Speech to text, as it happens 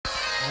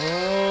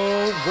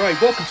All right,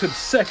 welcome to the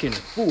second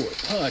and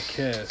fourth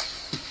podcast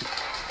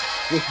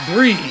with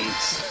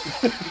Breeze.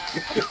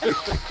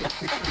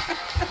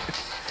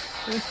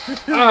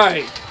 All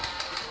right,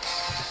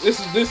 this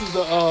is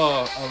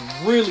a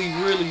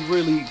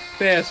really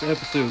fast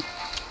episode.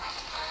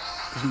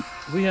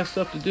 We have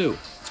stuff to do,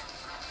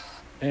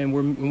 and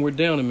we're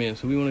down a man,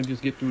 so we want to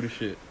just get through the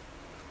shit.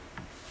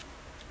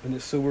 And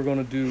so we're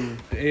gonna do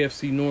the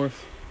AFC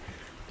North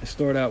and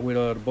start out with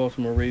the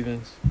Baltimore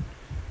Ravens.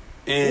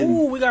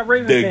 And we got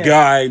Ravens the fans.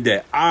 guy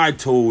that I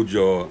told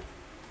y'all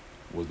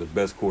was the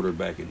best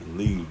quarterback in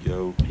the league,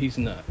 yo. He's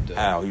not.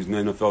 How? He was an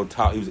NFL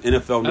top. He was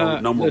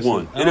NFL number listen,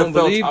 one. I don't NFL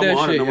believe top that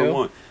 100 shit, number yo.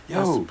 one.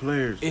 That's Yo, the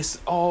players. it's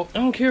all. I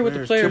don't care what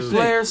the players too. say.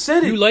 The players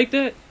said it. You like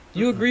that?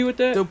 You agree with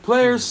that? The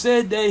players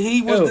said that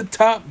he was Yo. the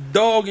top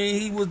dog, and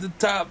he was the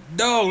top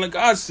dog, like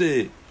I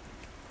said.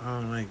 I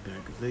don't like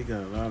that because they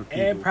got a lot of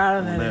people And proud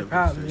of on that, that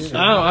proud of position.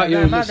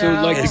 it. So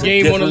like It's the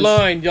a game on the difference.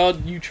 line, y'all,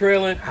 you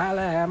trailing,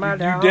 Holla at my you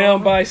dog.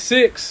 down by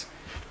 6.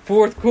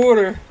 Fourth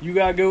quarter, you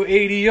gotta go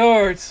 80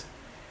 yards.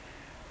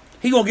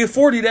 He gonna get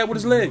 40 of that with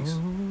his legs.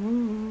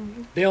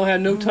 They don't have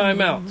no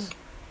timeouts.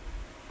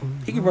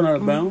 He can run out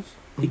of bounds.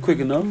 He quick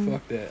enough.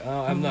 Fuck that.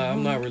 I'm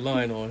not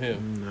relying on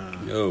him.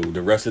 Nah, Yo,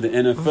 the rest of the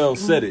NFL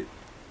said it.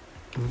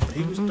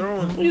 he was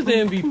throwing. He's the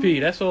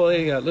MVP. That's all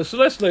they got. So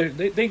let's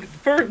they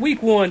first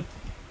week one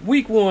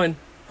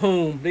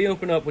home. They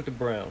open up with the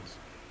Browns.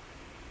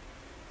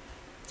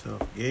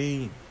 Tough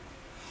game.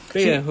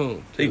 They at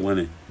home. They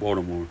winning.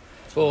 Baltimore.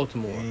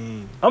 Baltimore.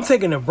 Game. I'm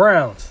taking the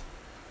Browns.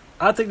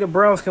 I think the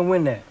Browns can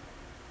win that.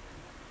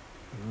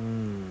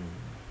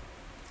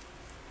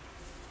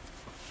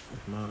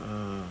 If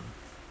my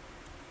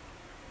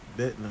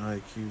betting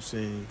IQ say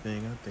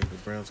anything, I think the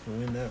Browns can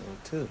win that one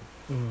too.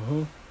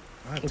 Mm-hmm.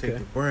 I take Okay.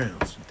 the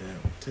Browns with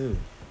that one too.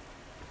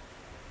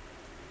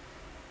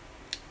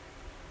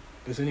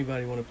 Does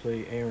anybody want to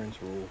play Aaron's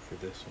role for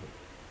this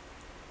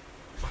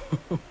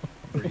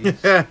one?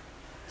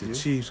 The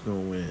Chiefs gonna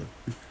win.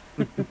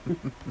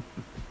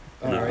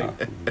 All right.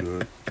 I'm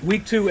good.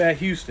 Week 2 at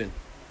Houston.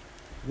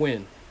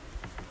 Win.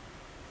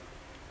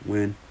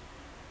 Win.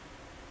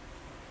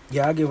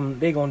 Yeah, I give them.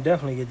 They gonna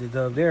definitely get the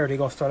dub there. They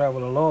gonna start out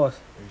with a loss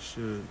They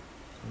should.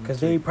 because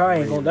they probably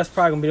ain't gonna. That's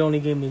probably gonna be the only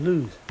game they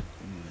lose.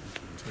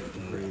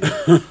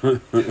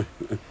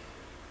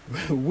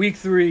 Week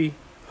 3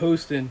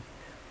 hosting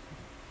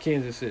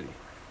Kansas City.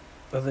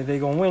 I think they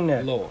gonna win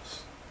that.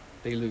 Loss.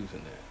 They losing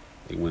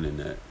that. They winning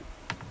that.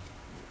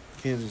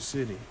 Kansas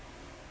City.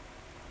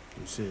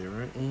 You said it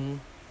right. Mm-hmm.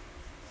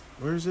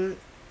 Where's it?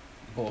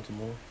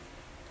 Baltimore.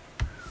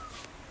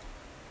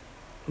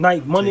 Monday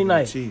Take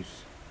night. The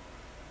Chiefs.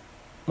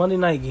 Monday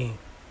night game.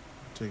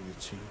 Take the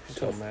Chiefs.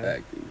 Don't matter.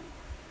 Acting.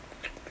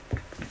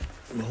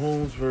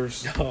 Mahomes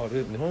versus Oh,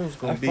 this, Mahomes I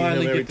gonna beat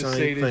finally him every get to time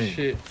say he this play.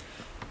 shit.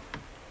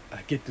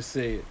 I get to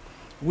say it.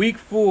 Week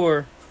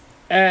 4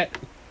 at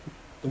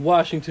the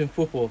Washington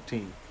football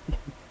team.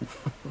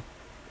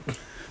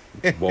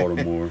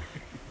 Baltimore.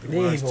 They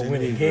ain't gonna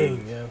win a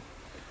game, yeah.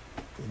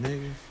 The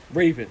niggas.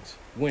 Ravens.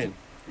 Win.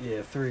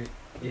 Yeah, 3.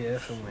 Yeah,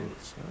 that's a win.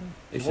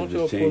 They Why should don't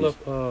y'all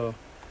just pull change.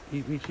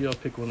 up, each of y'all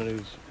pick one of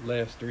those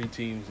last 3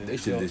 teams. And They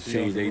should y'all- just y'all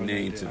change their run that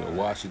name to down. the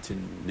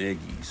Washington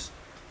Neggies.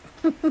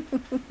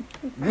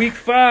 Week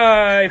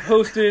 5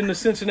 hosting the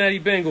Cincinnati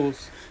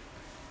Bengals.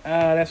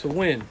 That's a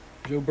win.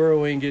 Joe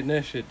Burrow ain't getting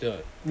that shit done.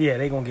 Yeah,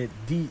 they gonna get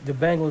the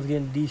Bengals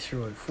getting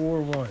destroyed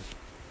 4-1.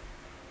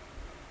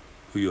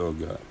 Who y'all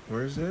got?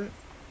 Where's that?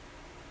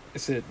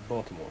 It's at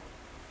Baltimore.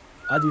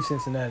 I do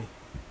Cincinnati.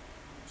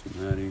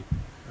 Cincinnati.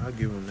 I'll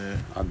give them that.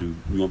 I do.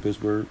 You want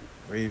Pittsburgh?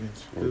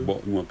 Ravens. Or Who?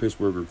 you want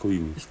Pittsburgh or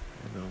Cleveland? It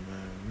don't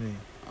matter to me.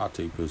 I'll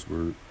take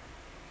Pittsburgh.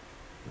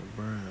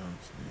 The Browns,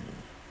 man.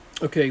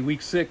 Okay,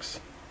 week 6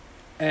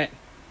 at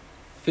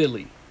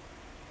Philly.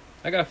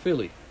 I got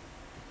Philly.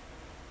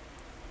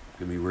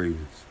 Give me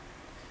Ravens.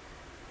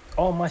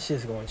 All my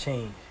shit's gonna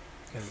change.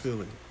 'Cause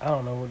Philly. I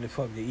don't know what the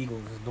fuck the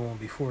Eagles was doing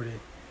before that.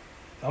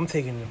 I'm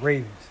taking the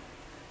Ravens,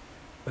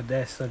 but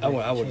that's subject I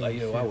to would,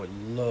 change, I yeah. would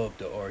love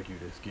to argue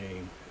this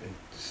game and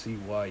see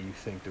why you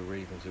think the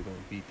Ravens are going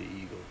to beat the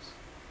Eagles.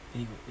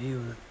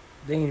 Eagles,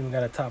 they ain't even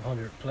got a top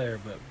 100 player,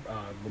 but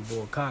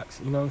Bull Cox.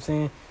 You know what I'm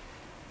saying?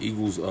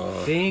 Eagles.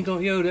 They ain't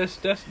going. That's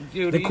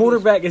yo. The Eagles-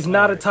 quarterback is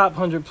not a Alright. top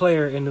 100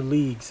 player in the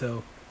league,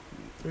 so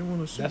They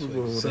won a Super That's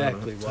Bowl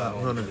exactly without why I a top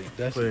don't 100 believe.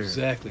 That's player.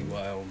 exactly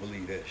why I don't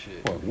believe that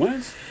shit. What?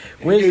 Wentz?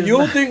 Wentz You is don't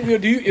not- think?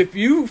 If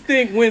you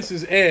think Wentz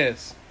is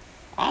ass,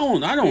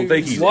 I don't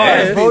think he's Why?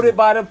 as ass. voted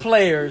by the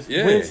players,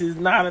 Yeah. Wentz is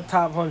not a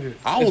top 100,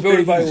 I it's don't voted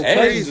think by he's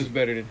Cousins ass. is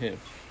better than him.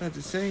 At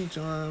the same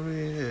time, I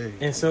mean, hey.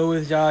 and so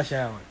is Josh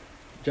Allen.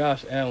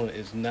 Josh Allen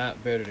is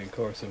not better than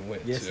Carson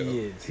Wentz. Yes, yo. he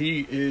is.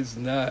 He is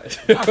not.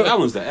 Josh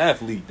Allen's the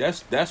athlete.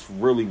 That's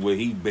really what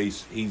he's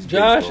based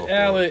Josh off of.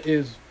 Allen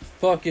is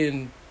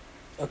fucking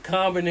a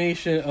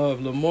combination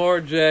of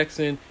Lamar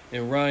Jackson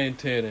and Ryan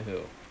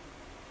Tannehill.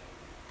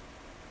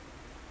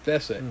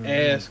 That's an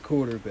ass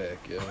quarterback,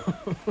 yo.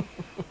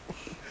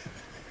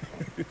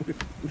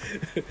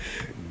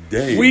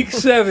 Damn. Week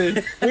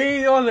 7. We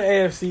ain't on the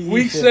AFC East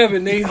Week yet.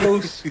 7, they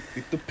host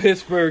the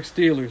Pittsburgh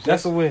Steelers.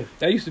 That's a win.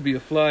 That used to be a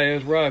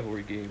fly-ass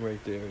rivalry game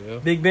right there, yo.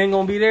 Big Ben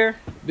gonna be there?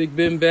 Big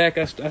Ben back.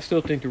 I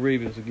still think the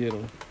Ravens will get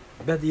him.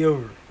 Bet the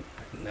over.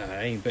 Nah,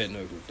 I ain't betting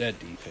over that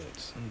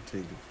defense. I'm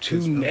taking Two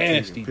I'm taking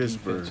nasty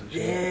Pittsburgh. defenses.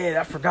 Yeah,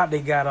 I forgot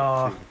they got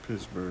I'm taking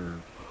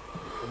Pittsburgh.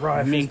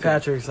 Ryan Minka.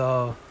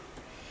 Fitzpatrick's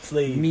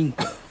slave.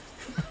 Minka.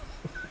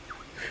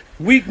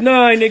 Week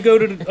 9, they go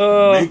to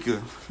the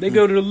Minka. they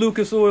go to the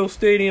Lucas Oil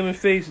Stadium and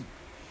face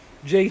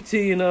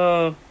JT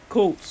and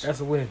Colts. That's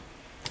a win.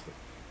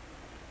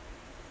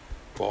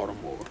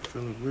 Baltimore.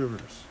 Phillip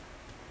Rivers.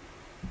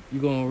 You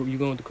going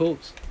with the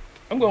Colts?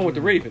 I'm going with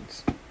the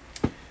Ravens.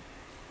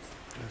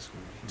 That's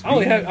what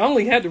I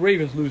only had the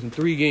Ravens losing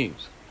 3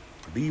 games.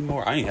 Be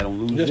more. I ain't had them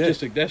lose That's yet.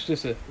 just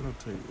a I'll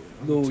take it.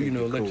 I'm little, taking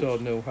the let Colts. y'all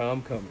know how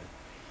I'm coming.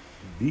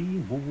 Be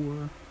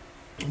more.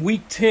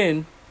 Week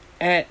 10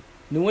 at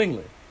New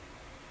England.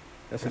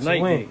 That's a That's a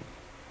night win.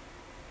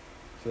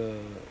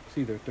 game. It's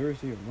either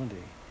Thursday or Monday.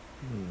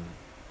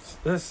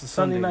 That's a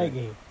Sunday night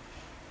game.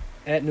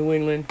 At New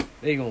England,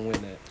 they gonna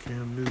win that.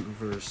 Cam Newton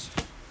versus.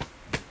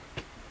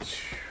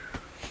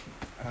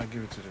 I'll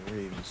give it to the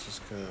Ravens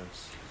just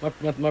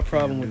because. My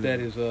problem Cam with that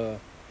Newton. is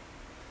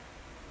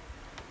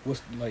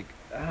what's like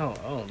I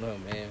don't know,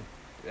 man.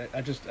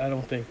 I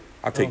don't think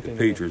I take don't the think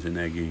Patriots in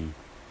that game.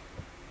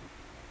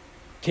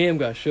 Cam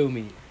got show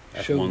me.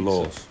 That's show one me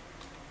loss.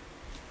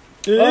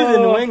 It is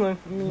in New England.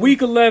 I something. mean,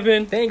 Week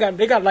 11. they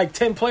got like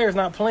 10 players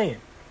not playing.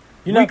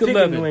 You're Week not picking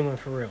 11. New England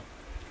for real.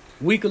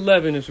 Week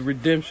 11 is a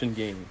redemption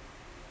game.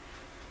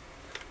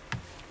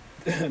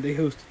 They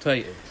host the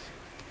Titans.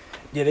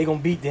 Yeah, they gonna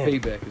beat them.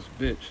 Payback is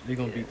a bitch. They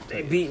gonna beat the They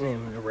Titans. beating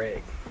them in the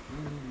rag.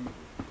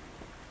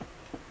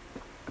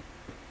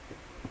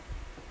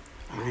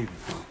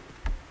 Ravens.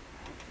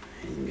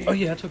 Oh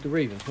yeah, I took the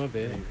Ravens. My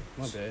bad. Ravens.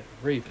 My bad.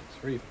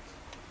 Ravens.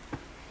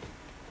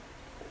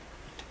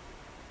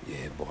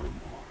 Yeah, Baltimore.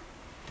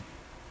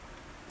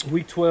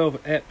 Week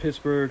 12 at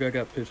Pittsburgh. I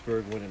got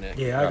Pittsburgh winning that.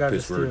 Yeah, I got the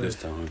Pittsburgh Steelers. this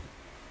time.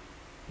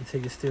 You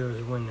take the Steelers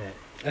and win that.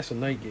 That's a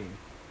night game.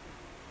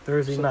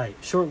 Thursday So- night.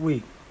 Short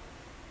week.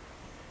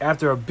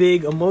 After a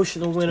big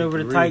emotional win Take over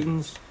the the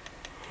Ravens. Titans,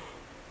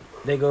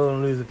 they go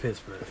and lose to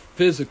Pittsburgh.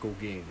 Physical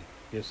game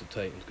against the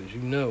Titans because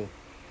you know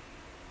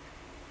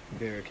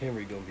Derrick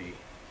Henry gonna be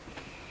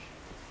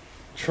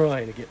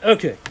trying to get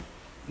okay.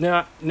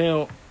 Now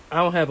I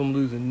don't have them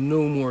losing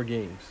no more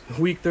games.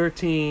 Week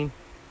 13,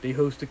 they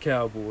host the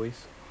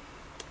Cowboys.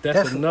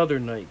 That's another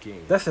night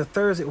game. That's a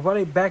Thursday. Why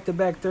they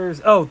back-to-back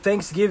Thursday? Oh,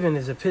 Thanksgiving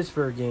is a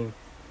Pittsburgh game.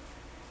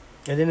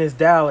 And then it's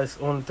Dallas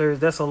on Thursday.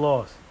 That's a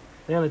loss.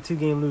 They're on a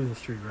 2-game losing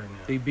streak right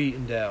now. They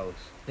beating Dallas.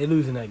 They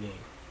losing that game.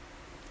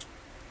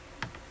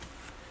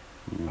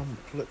 I'm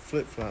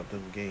flip-flop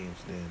them games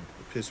then.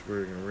 The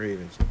Pittsburgh and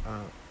Ravens.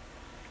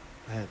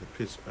 I had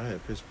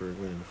Pittsburgh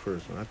winning the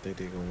first one. I think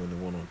they're gonna win the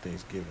one on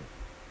Thanksgiving.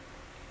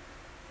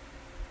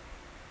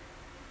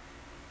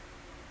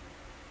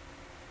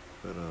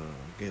 But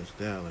against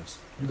Dallas.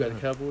 You got a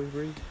Cowboys,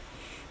 Brady?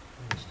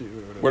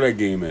 Where that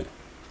game at?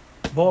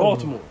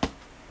 Baltimore.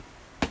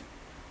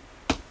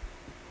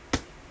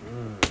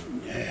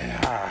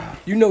 Yeah.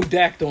 You know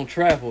Dak don't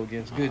travel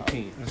against good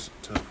teams. That's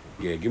a tough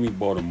one. Yeah, give me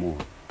Baltimore.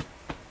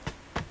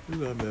 You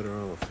got better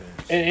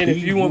offense. And if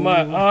you want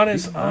my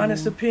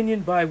honest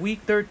opinion, by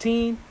week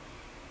 13,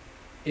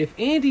 if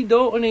Andy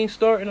Dalton ain't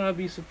starting, I'll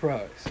be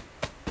surprised.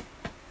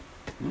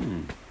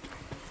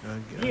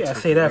 Yeah, I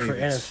say that for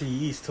NFC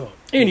East talk.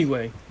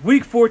 Anyway,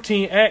 week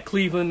 14 at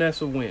Cleveland,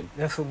 that's a win.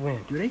 That's a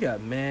win. Dude, they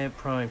got mad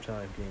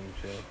primetime games,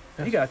 yo.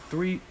 They got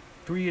three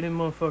of them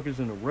motherfuckers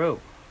in a row.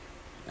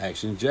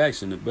 Action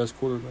Jackson, the best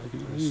quarterback in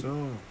the league.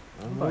 So,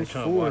 Somebody almost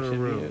trying to 4 watch in a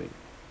him. row. Yeah.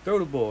 Throw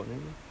the ball,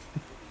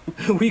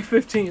 nigga. Week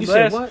 15. You last,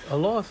 said what? A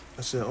loss?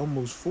 I said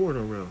almost 4 in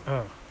a row.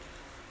 Oh.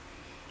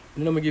 And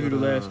I'm going to give you the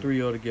But, last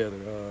 3 altogether.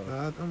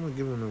 I'm going to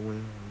give them a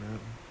win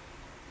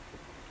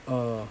on that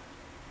one.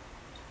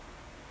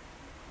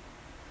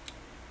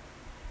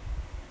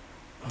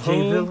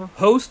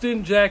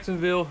 Hosting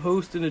Jacksonville,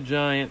 hosting the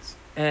Giants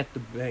at the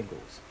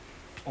Bengals.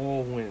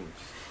 All wins.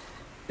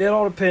 It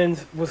all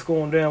depends what's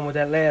going down with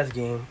that last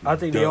game. I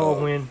think they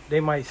all win. They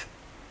might.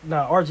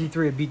 RG3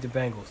 will beat the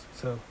Bengals.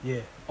 So,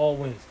 yeah, all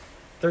wins.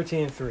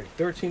 13-3.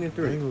 13-3.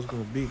 Bengals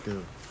going to beat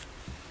them.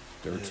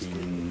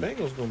 13. The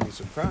Bengals going to be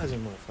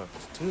surprising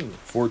motherfuckers, too.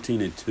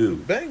 14-2.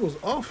 Bengals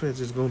offense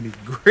is going to be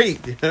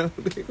great, you know?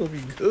 They're going to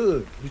be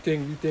good. You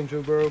think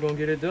Joe Burrow going to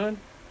get it done?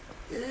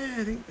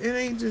 Yeah, it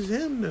ain't just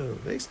him, though.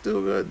 They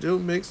still got Joe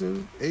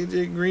Mixon,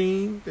 A.J.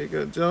 Green. They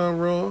got John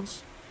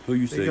Ross. Who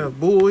you They say? got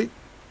Boyd.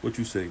 What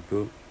you say,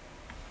 Bill?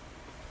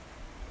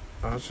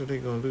 I'm sure they're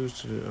going to lose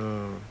to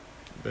the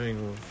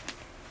Bengals.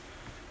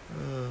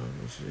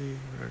 Let me see.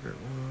 Record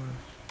was.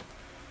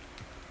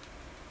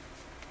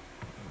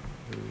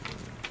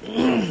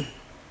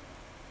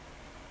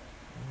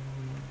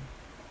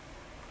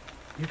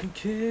 You can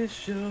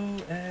kiss your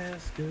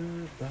ass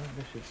goodbye.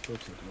 That shit's still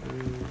too.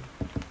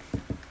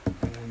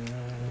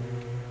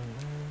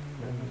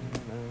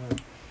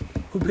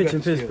 Who Who pitching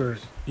got the Pittsburgh?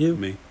 You?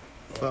 Me,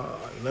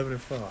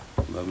 11-5.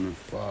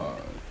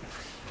 11-5.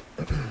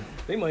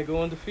 They might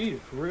go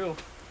undefeated for real.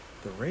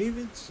 The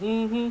Ravens?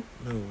 Mm-hmm.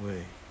 No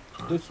way.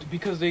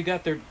 Because they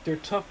got their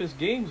toughest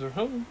games are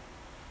home.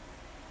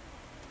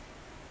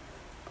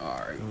 All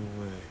right. No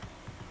way.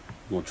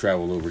 We're going to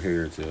travel over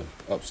here to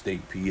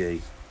upstate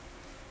PA.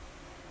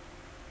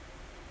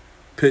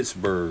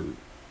 Pittsburgh.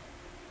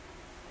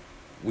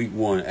 Week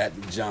 1 at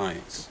the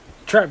Giants.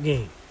 Trap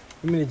game.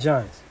 Give me the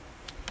Giants.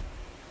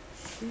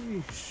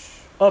 Sheesh.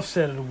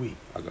 Upset of the week.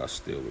 I got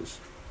Steelers.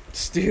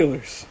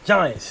 Steelers.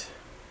 Giants.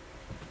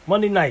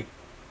 Monday night.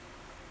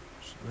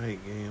 It's a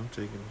night game. I'm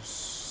taking the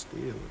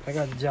Steelers. I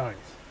got the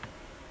Giants.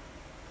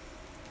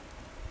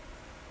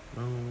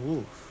 Lone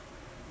Wolf.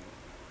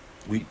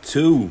 Week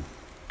 2.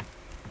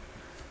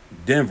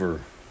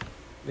 Denver.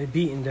 They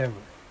beating Denver.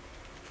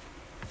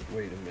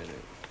 Wait a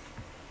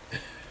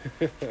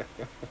minute.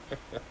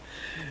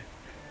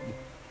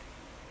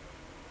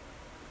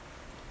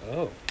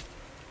 Oh,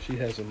 she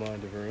has a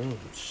mind of her own.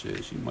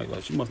 Shit, she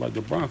must like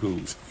the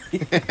Broncos.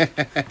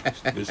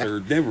 Just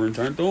heard Denver and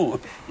turned on.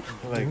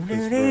 I like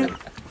Pittsburgh.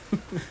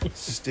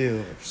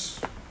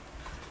 Steelers.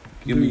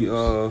 Give me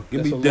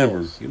That's a Denver.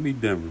 loss. Give me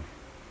Denver.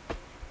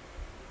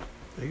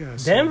 They got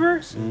Denver?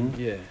 Mhm.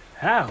 Yeah.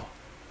 How?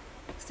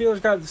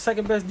 Steelers got the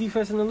second best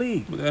defense in the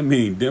league. What that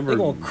mean? Denver. They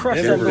gonna crush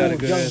that Denver got a little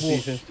good young ass boy.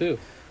 defense too.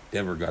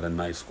 Denver got a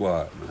nice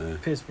squad, man.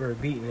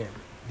 Pittsburgh beating them.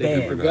 They Bad.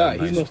 Denver forgot. got a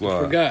He nice must squad.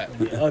 have forgot.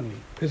 Yeah, ugly.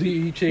 Because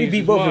he changed beat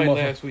his both of mind them.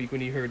 last week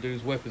when he heard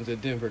those weapons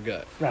that Denver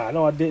got. Nah,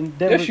 no, I didn't.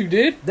 Denver, Yes, you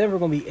did. Denver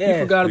gonna be You ass.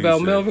 forgot You about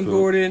said Melvin so.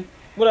 Gordon,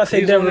 What I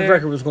say He's on Denver's there.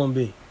 record was gonna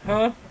be?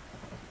 huh?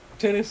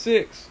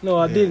 10-6. No,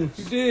 I Yeah. didn't.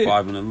 You did.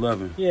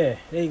 5-11. Yeah,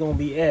 they gonna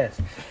be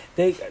ass.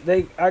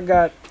 I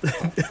got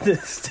the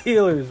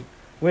Steelers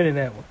winning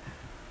that one.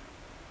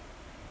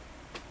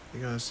 They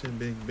gotta send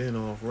Big Ben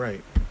off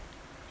right.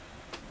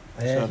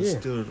 Yeah, That's how the yeah.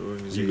 Steelers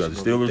organization You got the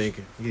gonna be Steelers?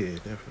 thinking. Yeah,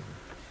 definitely.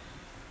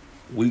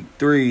 Week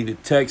 3, the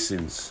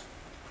Texans.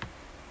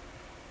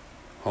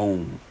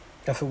 Home.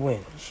 That's a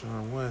win.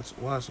 Deshaun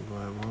Watson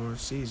gonna have a hard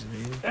season,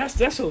 man.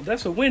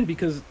 That's a win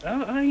because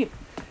I ain't.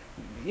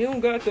 You don't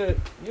got that.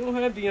 You don't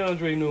have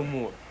DeAndre no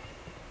more.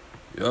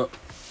 Yup.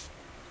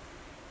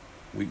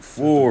 Week The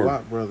 4.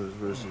 Watt brothers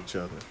versus each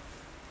other.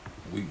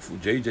 Week 4.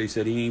 JJ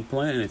said he ain't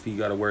playing if he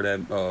got to wear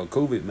that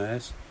COVID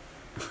mask.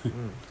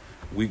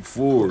 Week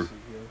 4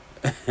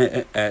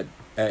 at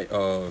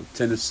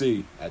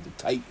Tennessee at the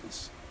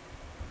Titans.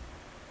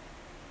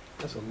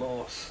 That's a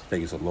loss. I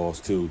think it's a loss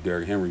too.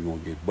 Derrick Henry gonna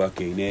get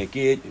bucket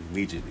naked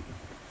immediately.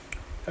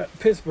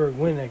 Pittsburgh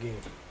win that game.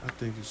 I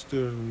think the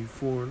Steelers gonna be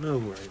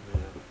 4-0 right now.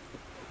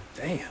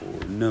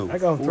 Damn. Or no. I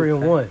got them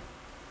 3-1.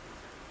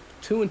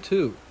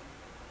 2-2.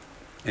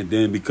 And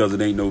then because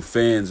it ain't no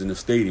fans in the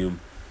stadium,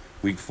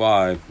 week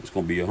 5 it's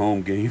gonna be a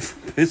home game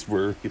for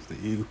Pittsburgh against the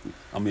Eagles.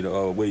 I mean the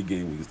away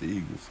game against the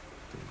Eagles.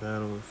 The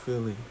battle with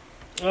Philly.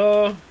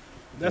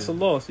 That's a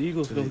loss. The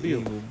Eagles To gonna the beat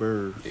them. Eagle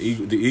Birds.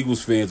 The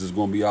Eagles fans is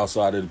gonna be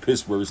outside of the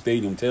Pittsburgh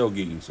Stadium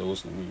tailgating, so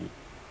it's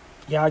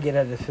Yeah, I'll get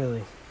at the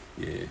Philly.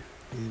 yeah.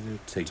 These are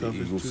Take the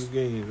toughest Eagles. 2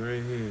 games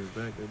right here,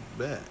 back to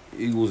back.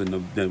 Eagles in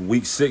the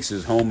week 6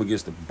 is home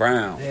against the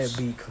Browns. They'll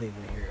beat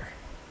Cleveland here.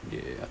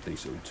 Yeah, I think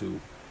so too.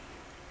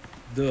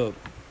 Dub.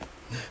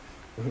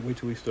 Wait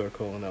till we start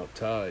calling out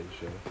ties,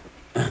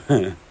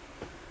 yo.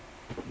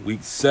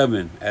 Week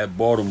 7 at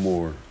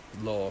Baltimore,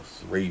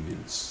 Loss.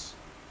 Ravens.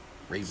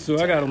 So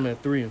I got them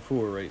at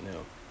 3-4 right now.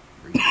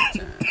 Raven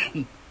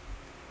time.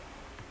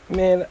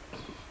 Man,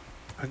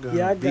 I got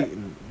Yeah, I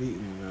them got-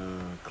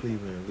 beating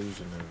Cleveland and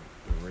losing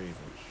the Ravens.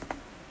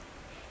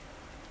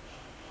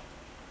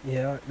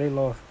 yeah, they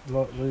lost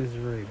lose the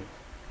Ravens.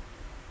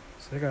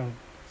 So they got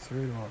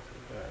 3 losses.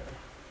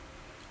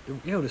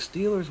 Yo, the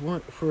Steelers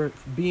weren't for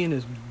being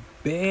as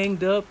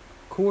banged up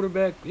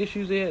quarterback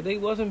issues they had. They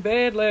wasn't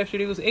bad last year.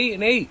 They was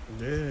 8-8.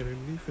 Yeah, their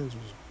defense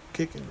was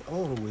kicking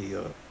all the way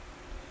up.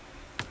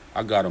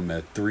 I got them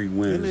at 3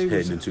 wins And they was-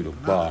 heading into the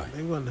nah, bye.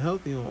 They wasn't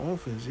healthy on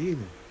offense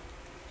either.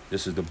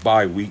 This is the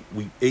bye week.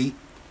 Week 8.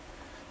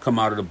 Come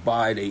out of the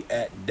bye, they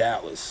at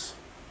Dallas.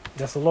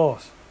 That's a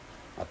loss.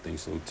 I think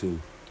so too.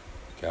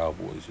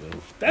 Cowboys, yo.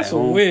 That's At a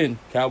home. win.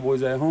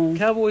 Cowboys at home.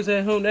 Cowboys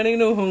at home. That ain't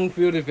no home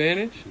field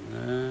advantage.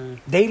 Nah.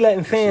 They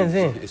letting fans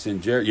in. It's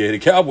in Jerry. Yeah, the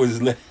Cowboys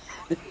is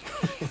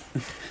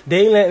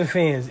They letting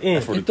fans in.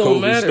 That's where It the don't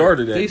COVID matter.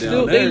 started at They down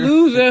still there. they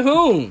lose at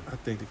home. I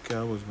think the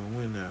Cowboys gonna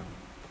win now.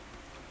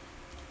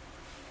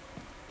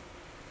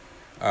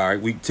 All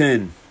right, week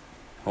 10,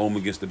 home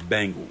against the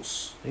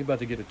Bengals. They about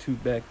to get a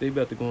 2-back. They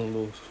about to go on a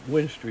little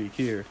win streak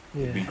here.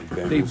 Yeah. Beat the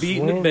Bengals. They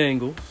beating the Win.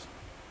 Bengals.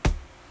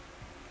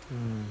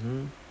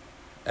 Mm-hmm.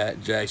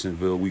 At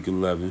Jacksonville, week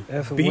 11.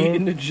 That's a Beating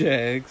win. the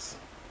Jags.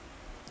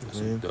 That's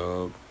a Win.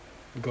 dub.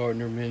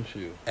 Gardner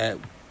Minshew. At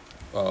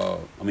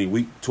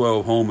week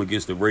 12, home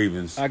against the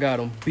Ravens. I got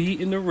them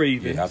beating the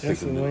Ravens. Yeah, I That's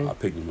picked a them. win. I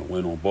picked them to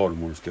win on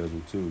Baltimore's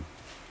schedule too.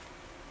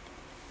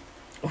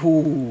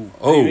 Ooh,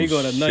 Oh, they got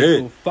a nice shit.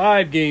 little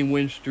 5-game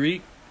win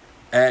streak.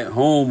 At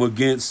home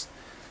against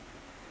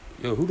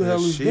who the That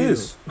hell is Shield.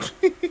 this?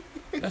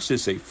 That should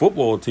say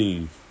football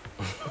team.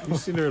 You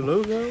see their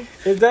logo?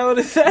 Is that what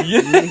it says?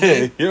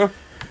 Yeah, yeah.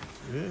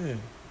 Yeah.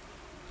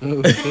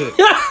 Oh, shit.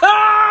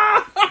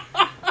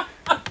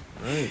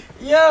 Right.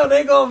 Yo,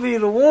 they gonna be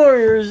the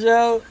Warriors,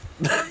 yo.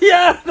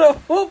 Yeah, the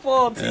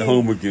football At team.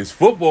 home against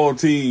football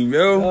team,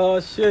 yo. Oh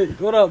shit!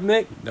 What up,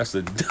 Mick? That's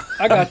a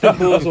I got the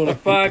Bulls on a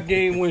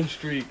 5-game win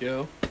streak,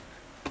 yo.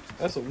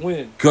 That's a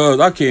win. cuz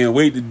I can't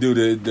wait to do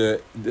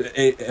the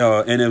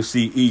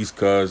NFC East,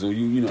 cuz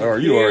you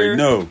already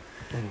know.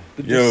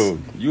 Yo,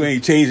 you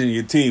ain't changing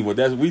your team,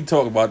 but we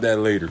talk about that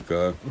later,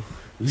 cuz.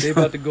 They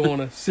about to go on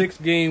a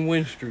 6-game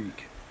win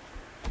streak.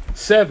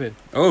 7.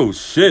 Oh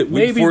shit,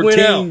 week Maybe win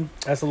 14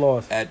 That's a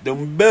loss. at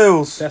them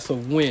Bills. That's a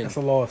win. That's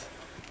a loss.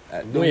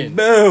 At win. them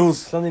Bills.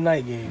 Sunday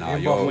night game. Nah,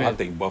 And yo, Buffalo. I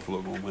think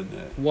Buffalo gonna win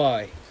that.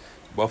 Why?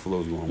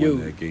 Buffalo's gonna Yo,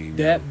 win that game.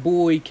 that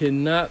boy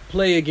cannot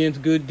play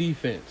against good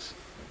defense.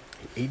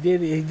 He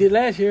did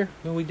last year.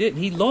 No, he didn't.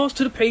 He lost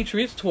to the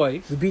Patriots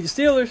twice. We beat the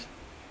Steelers.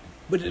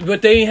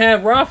 But they ain't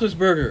have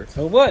Roethlisberger.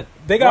 So what?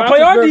 They gotta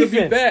play our Roethlisberger be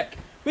defense. back.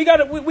 We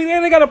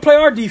gotta play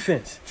our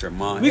defense.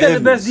 Tremont We got the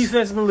best Edmonds.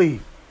 defense in the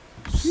league.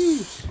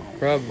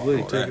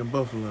 Probably. Oh, Taking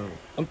Buffalo.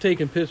 I'm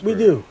taking Pittsburgh.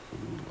 We do.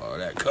 Oh,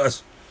 that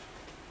cuss.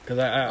 Because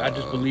I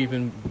just believe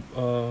in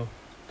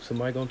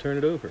somebody going to turn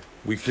it over.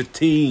 Week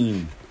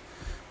 15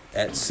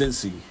 at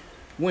Cincy.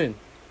 Win.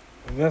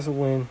 That's a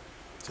win.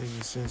 Taking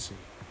Cincy.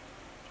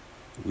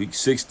 Week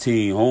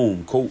 16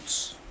 home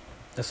Colts.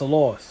 That's a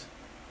loss.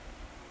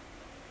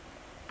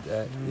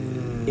 That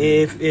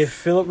is If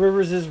Phillip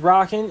Rivers is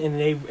rocking and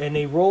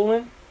they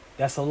rolling,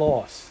 that's a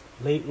loss.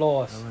 Late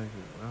loss.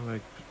 I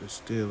like the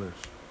Steelers.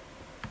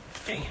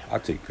 Damn. I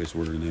take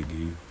Pittsburgh in that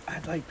game.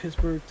 I'd like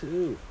Pittsburgh,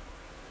 too.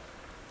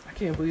 I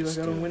can't believe I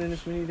got them winning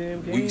this many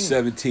damn games. Week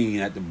 17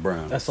 at the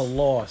Browns. That's a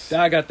loss.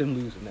 I got them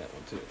losing that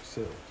one, too.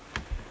 So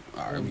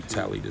All right, let me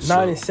tally this 9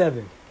 up. and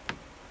 7.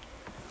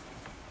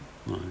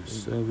 9 and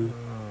 7.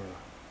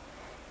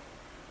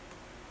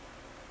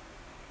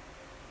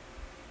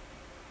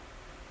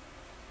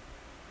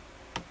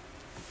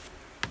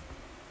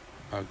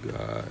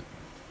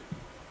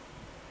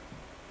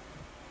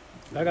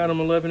 I got them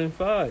 11 and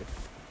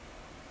 5.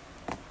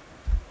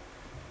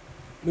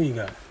 What you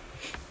got?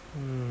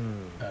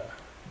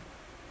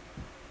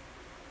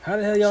 How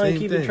the hell y'all ain't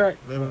keeping track?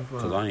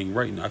 Because I ain't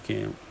writing. I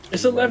can't.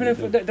 It's 11 and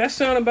 5. That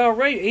sound about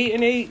right. 8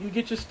 and 8. You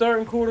get your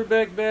starting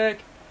quarterback back.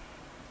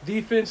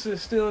 Defense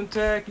is still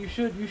intact. You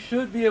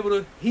should be able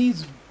to.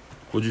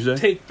 What'd you say?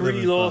 Take 3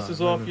 11 losses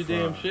 5, off your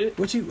 11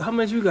 damn shit. How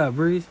much you got,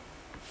 Breeze?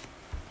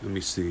 Let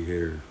me see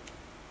here.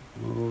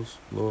 Loss.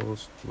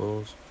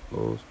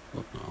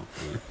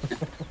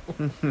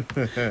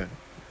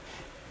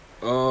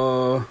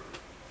 No.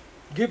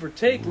 Give or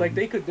take, like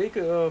they could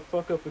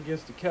fuck up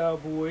against the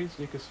Cowboys.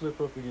 They could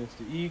slip up against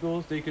the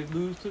Eagles. They could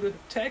lose to the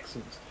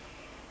Texans.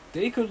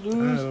 They could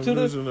lose to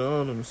the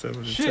all them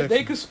 7 shit.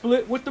 They could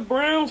split with the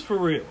Browns for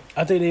real.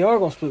 I think they are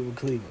going to split with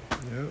Cleveland.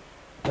 Yep.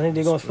 I think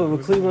they're going to split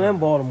with Cleveland and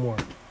Baltimore.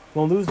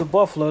 Going to lose to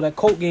Buffalo. That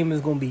Colt game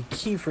is going to be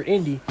key for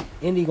Indy.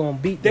 Indy going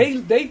to beat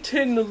them. They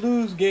tend to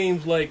lose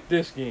games like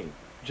this game.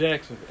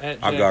 Jacksonville.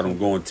 I got them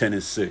going 10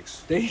 and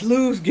 6. They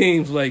lose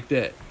games like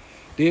that.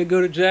 They'll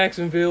go to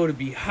Jacksonville to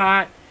be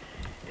hot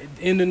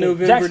in the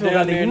November Jacksonville down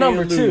got there. their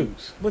number they'll 2.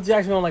 lose. But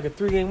Jacksonville on like a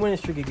 3-game winning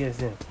streak against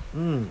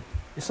them.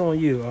 It's on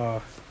you.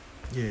 Yeah,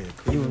 You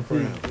Cleveland and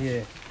Browns. Cleveland.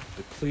 Yeah.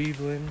 The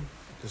Cleveland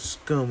The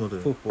scum of the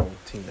football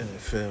team.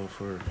 NFL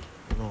for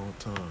a long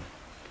time.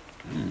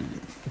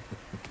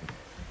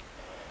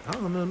 I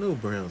don't know no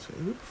Browns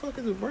fan. Who the fuck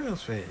is a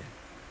Browns fan?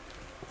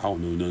 I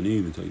don't know nothing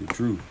either, to tell you the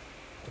truth.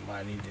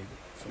 Somebody need to.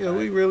 Yeah,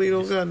 we really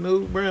don't got no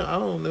Brown. I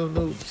don't know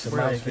no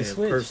Somebody Browns can fan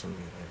switch. personally.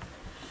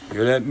 You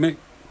hear that, Mick?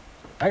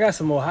 I got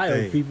some Ohio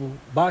Hey. people,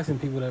 boxing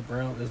people that's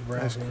Browns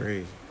That's fans.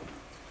 crazy.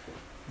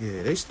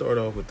 Yeah, they start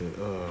off with the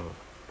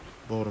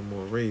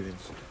Baltimore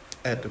Ravens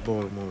at the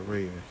Baltimore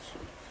Ravens.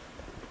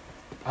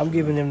 I'm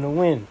giving them the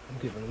win. I'm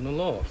giving them the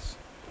loss.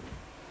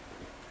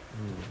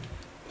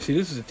 See,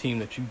 this is a team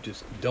that you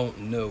just don't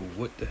know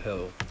what the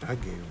hell I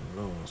gave them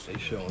a loss. they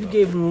showing You up.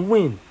 gave them a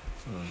win.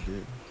 Oh, I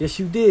did. Yes,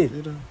 you did.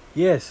 Did I?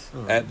 Yes.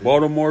 Oh, I At did.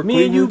 Baltimore,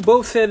 Me and you Cleveland?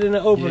 both said in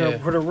the opener Yeah.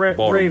 for the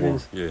Baltimore.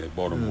 Ravens. Yeah,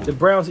 Baltimore. The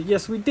Browns.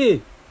 Yes, we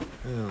did.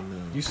 Hell no.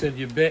 You said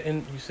you're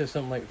betting. You said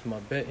something like, "My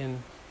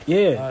betting."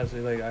 Yeah. I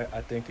said, like,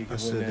 I think they I could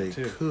said win they that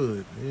too.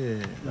 could.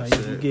 Yeah. No, I you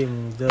said, gave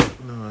them the dub.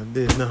 no, I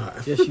did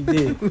not. Yes, you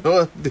did.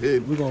 No, I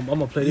did. I'm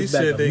gonna play You this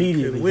back said they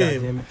immediately. could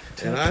win.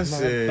 Goddammit. And I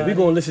said, We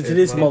gonna listen to if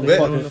this my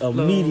betting- motherfucker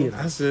immediately.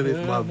 I said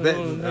if my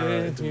betting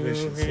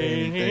intuition said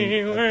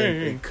anything, I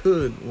think they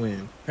could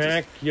win.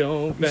 Pack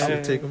your You should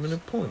bags take them in the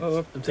points.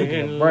 up I'm taking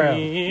the and Browns.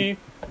 leave.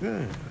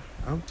 Yeah,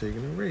 I'm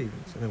taking the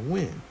Ravens and a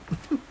win.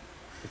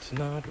 It's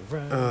not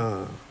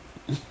right.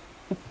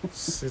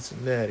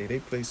 Cincinnati. They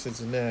play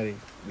Cincinnati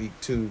week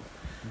 2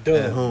 at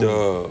Dub. home.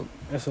 Dub.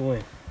 That's a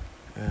win.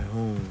 At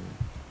home.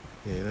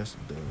 Yeah, that's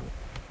a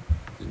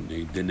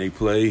dub. Then they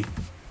play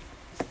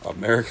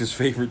America's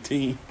favorite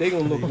team. They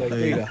gonna look like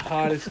they the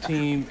hottest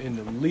team in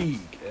the league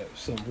at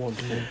some one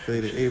They point. play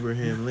the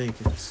Abraham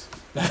Lincolns.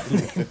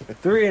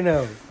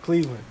 3-0.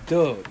 Cleveland.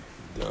 Dub.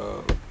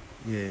 Dub.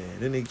 Yeah,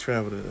 then they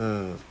travel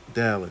to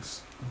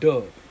Dallas.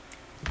 Dub.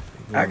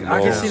 I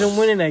can see them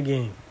winning that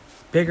game.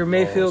 Baker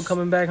Mayfield Loss.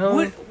 coming back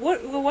home.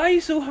 What? Why are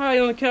you so high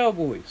on the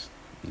Cowboys?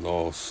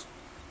 Loss.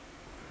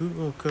 Who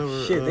gonna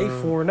cover? Shit, they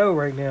 4-0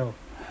 right now.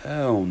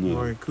 Hell no.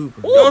 Amari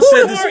Cooper. Y'all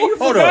said this. You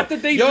Hold forgot up.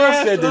 that they Y'all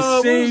draft, said the what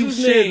was same his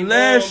shit name?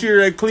 last year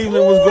that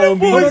Cleveland was going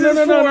to be.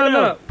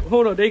 No.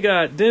 Hold on. They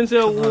got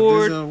Denzel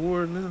Ward, Denzel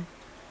Ward now.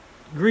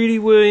 Greedy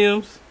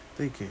Williams.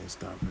 They can't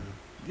stop him.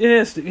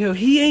 Yes,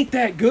 he ain't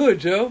that good,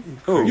 Joe.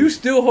 Who? You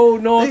still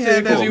holding on They to it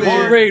had because that he was a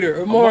man.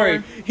 Raider.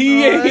 Amari.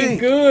 He No, ain't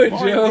good,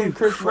 Amari Joe. ran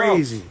Chris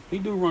Crazy. routes. He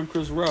do run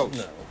Chris routes.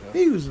 No.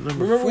 He was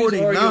number Remember we was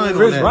 49 arguing on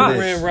Chris that Rock who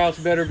list. ran routes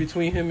better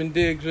between him and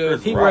Diggs, Joe?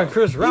 Chris He Rock. run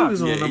Chris He Rock.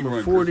 was Yeah, on he number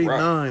run Chris 49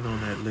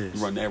 on that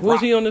list. Run that Was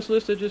rock. he on this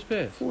list that just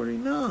passed?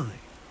 49. Okay.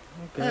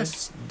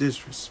 That's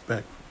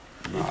disrespectful.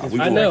 Nah, we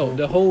I going- know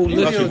the whole Lucky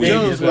list. Julio we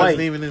Jones ain't wasn't white.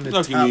 even in the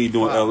Lucky top we ain't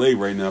doing 5. LA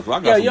right now, because I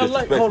got Yeah, some y'all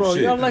disrespectful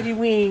shit. y'all lucky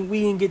we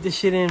didn't get this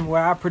shit in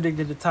where I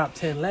predicted the top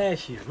 10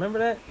 last year. Remember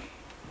that?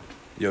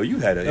 Yo, you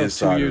had an That was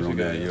 2 insider years on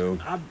ago, that, yeah. yo.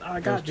 I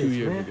That got was 2 this,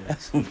 years man.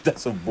 ago.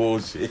 That's some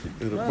bullshit.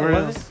 The No,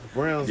 Browns, was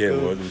Browns Yeah,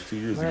 go, it was 2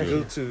 years Right. ago.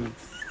 go to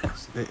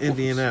the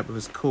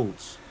Indianapolis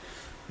Colts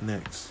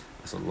next.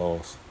 That's a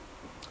loss.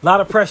 A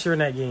lot of pressure in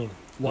that game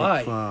Why?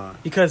 Week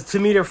 5. because to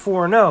me they're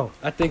 4-0,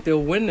 I think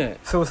they'll win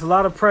that. so it's a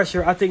lot of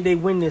pressure. I think they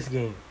win this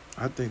game.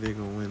 I think they're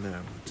going to win that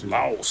one, too.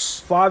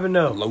 Loss.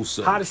 5-0,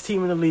 Loso. hottest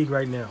team in the league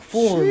right now.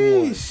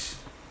 4-1. Sheesh.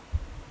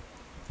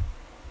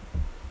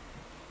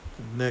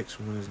 The next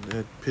one is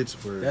that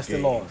Pittsburgh That's the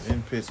game loss.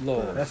 in Pittsburgh.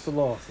 Loss. That's the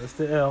loss. That's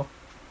the L.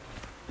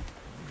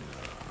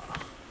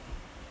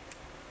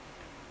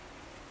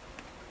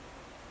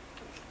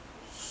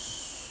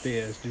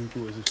 Bears Duke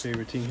was his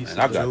favorite team. He And said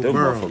I got Joe them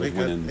Burrow. motherfuckers They got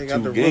winning the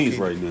 2 games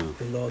rookie. right now.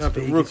 The Las Got the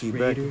Vegas rookie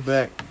Raiders.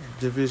 back-to-back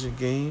division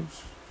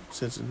games.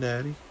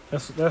 Cincinnati.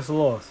 That's a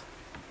loss.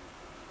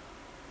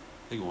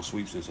 They going to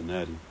sweep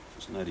Cincinnati.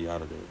 Cincinnati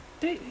out of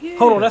there. yeah.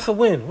 Hold on, that's a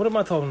win. What am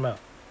I talking about?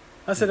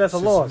 I said that's a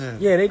loss.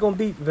 Cincinnati. Yeah, they gonna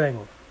beat the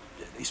Bengals.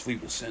 Yeah, they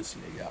sweeping Cincy.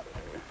 They out of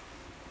there.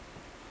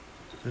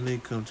 Then they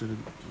come to the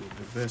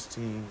best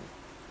team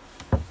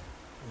in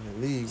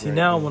the league. See, right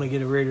now I want to get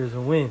the Raiders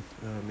a win.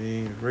 I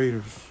mean,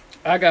 Raiders.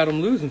 I got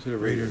them losing to the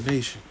Raider Raiders.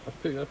 Nation.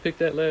 I picked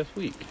that last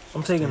week.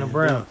 I'm taking the Yeah,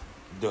 Browns.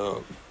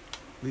 Dub.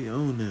 We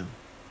own them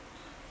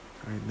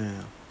right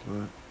now.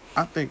 But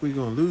I think we're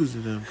going to lose to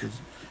them because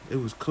it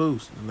was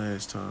close the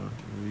last time.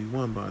 We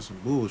won by some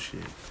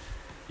bullshit.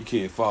 You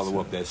can't follow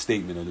up that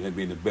statement of them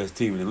being the best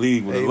team in the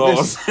league with Hey, a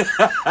loss.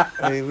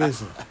 Hey,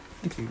 listen.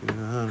 Keep it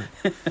 100.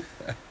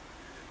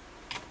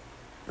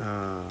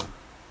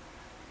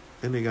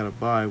 Then they got a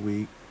bye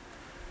week.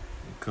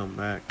 And come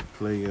back and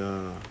play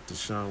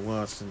Deshaun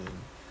Watson.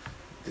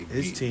 And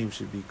his team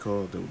should be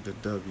called the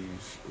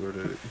W's or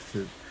the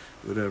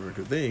whatever.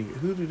 Because they ain't,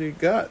 who do they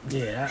got?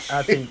 Yeah,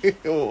 I think.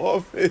 Oh,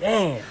 offense.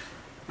 Damn,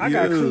 I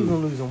got Yo.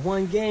 Cleveland losing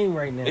one game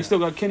right now. They still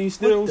got Kenny what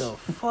Stills. the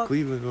fuck?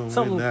 Cleveland going to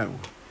Something- win that one.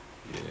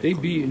 Yeah, They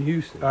come beat in on.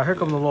 Houston. All right, here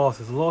come the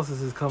losses. The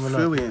losses is coming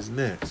Philly up. is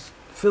next.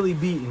 Philly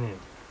beating him.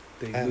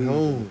 They At losing.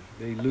 home.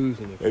 They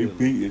losing. in They Philly.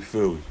 beat in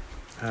Philly.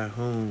 At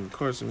home.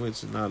 Carson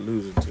Wentz is not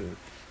losing to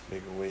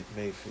Baker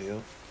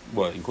Mayfield.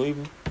 What, in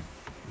Cleveland?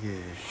 Yeah.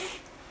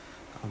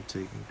 I'm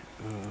taking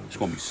It's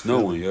going to be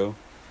snowing, yo.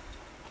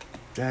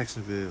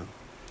 Jacksonville.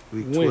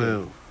 Week Win.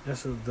 12.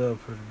 That's a dub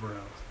for the Browns.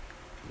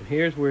 And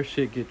here's where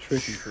shit get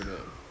tricky for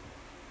them.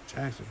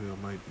 Jacksonville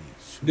might be.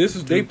 This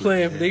is they super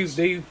playing. ass.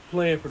 They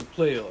playing for the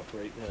playoff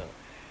right now.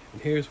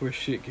 And here's where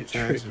shit get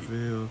tricky.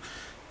 Jacksonville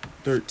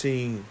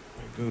 13.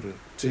 Go to They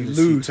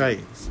Tennessee lose.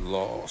 Titans.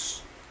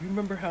 Loss. You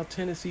remember how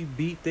Tennessee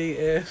beat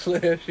they ass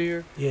last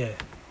year? Yeah,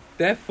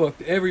 That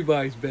fucked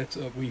everybody's bets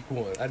up week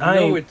 1. I I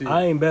know it did.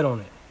 ain't bet on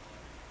it.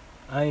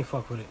 I ain't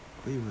fuck with it.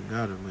 Cleveland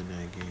got to win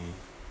that game.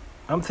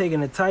 I'm taking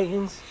the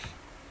Titans.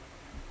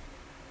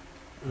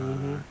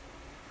 Mhm.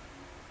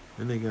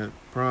 Then they got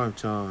prime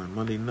time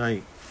Monday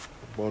night.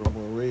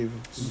 Baltimore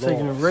Ravens. I'm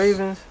taking the Loss.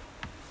 Ravens.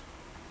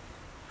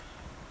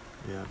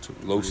 Yeah, I took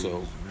the Loso.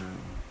 Ravens now.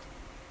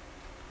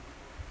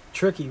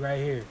 Tricky right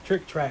here.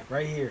 Trick track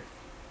right here.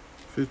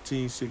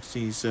 15,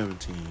 16,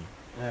 17.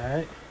 All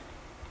right.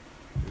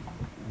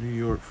 New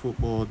York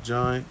Football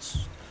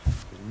Giants.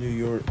 The New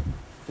York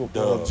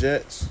Football Dub.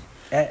 Jets.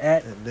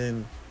 At And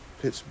then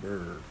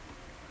Pittsburgh.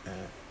 At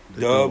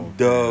the Dub,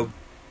 Dog.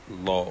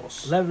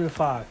 loss.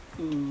 11-5.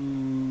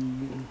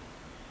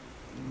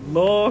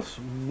 Loss,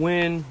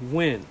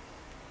 win.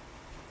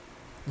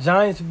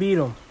 Giants beat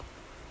them.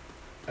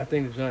 I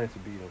think the Giants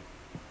will beat them.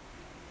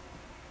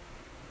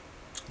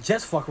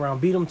 Jets fuck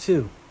around, beat them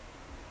too.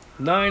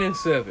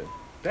 9-7.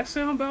 That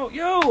sound about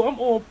I'm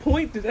on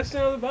point. That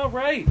sounds about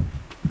right.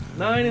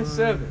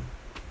 9-7.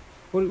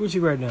 What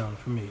you write down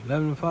for me?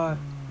 11-5.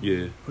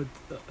 Yeah. Put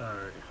all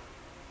right.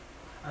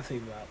 I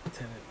think about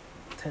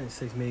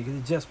 10-6 maybe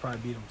because the Jets probably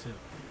beat them too.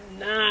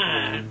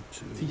 9.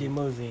 TJ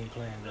Mosley ain't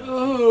playing though.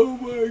 Oh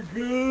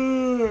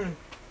my god.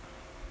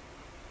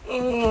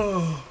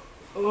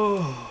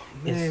 Oh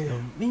It's man.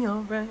 gonna be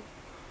alright.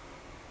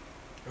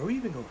 Are we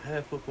even gonna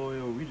have football, or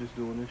are we just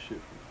doing this shit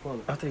for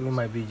fun? I think we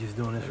might be just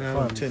doing this for fun.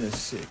 Around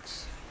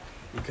 10-6.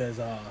 Because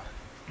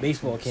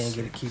baseball can't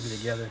keep it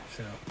together.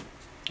 So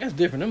That's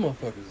different. Them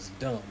motherfuckers is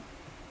dumb.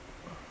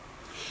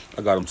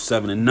 I got them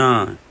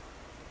 7-9.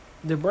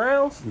 the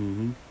Browns.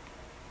 Mm-hmm.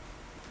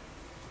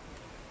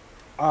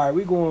 All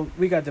right,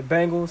 we got the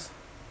Bengals.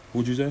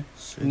 What'd you say?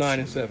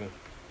 9-7.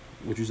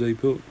 What'd you say,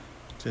 Pilk?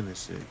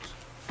 10-6.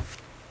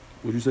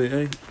 What'd you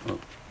say, A? Oh.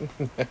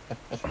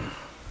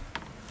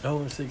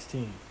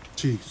 0-16.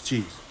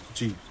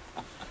 Jeez.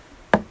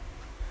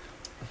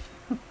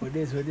 With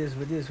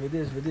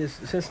this,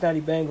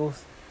 Cincinnati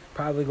Bengals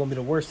probably gonna be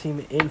the worst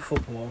team in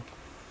football.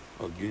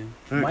 Again?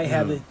 Might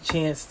have a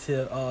chance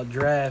to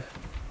draft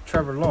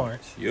Trevor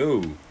Lawrence.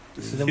 Yo.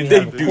 So then we They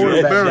have a do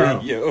quarterback that.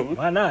 down. Yo.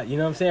 Why not? You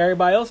know what I'm saying?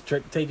 Everybody else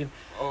taking.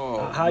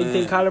 Oh, How you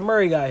think Kyler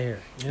Murray got here?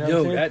 You know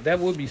what I'm saying? that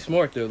would be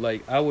smart though.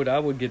 Like I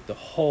would get the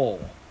haul.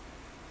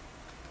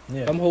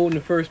 Yeah. I'm holding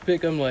the first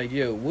pick. I'm like,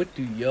 yo, what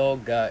do y'all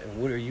got,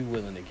 and what are you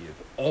willing to give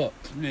up?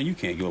 Man, you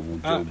can't give up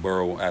on Joe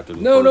Burrow after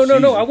the No. first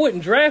season. I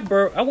wouldn't draft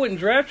Burrow. I wouldn't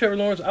draft Trevor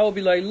Lawrence. I would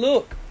be like,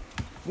 look,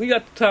 we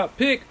got the top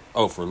pick.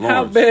 Oh, for Lawrence.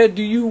 How bad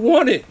do you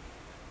want it?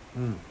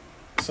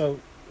 So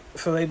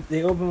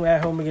they open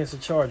at home against the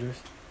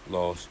Chargers.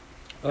 Lost.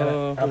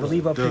 And I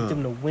believe I picked Duh.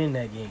 them to win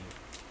that game.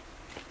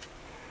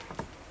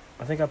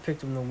 I think I picked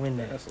them to win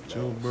that. That's a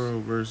Joe loss. Burrow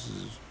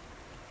versus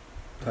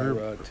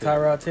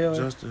Tyrod Taylor.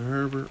 Justin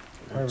Herbert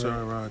or Herbert.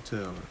 Tyrod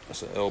Taylor.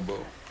 That's an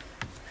elbow.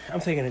 I'm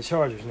taking the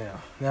Chargers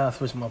now. Now I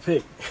switch my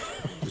pick.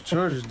 The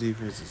Chargers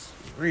defense is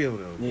real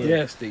though. Yeah.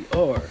 Yes, they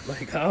are.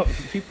 Like how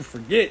people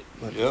forget.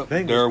 But Yep, the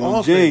Bengals Derwin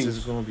offense James.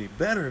 is going to be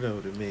better though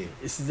to me.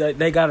 It's that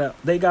they gotta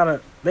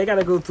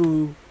go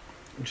through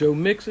Joe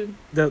Mixon,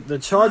 the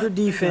Charger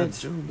They got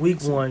defense Joe week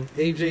Mixon, 1.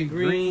 AJ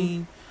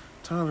Green.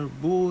 Tyler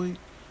Boyd,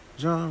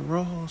 John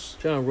Ross.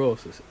 John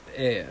Ross is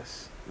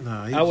ass.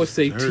 Nah, he I would just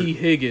say hurt. T.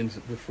 Higgins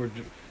before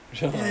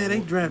John. Yeah, they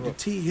drafted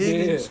Ross. T.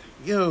 Higgins.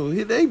 Yo,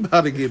 they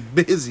about to get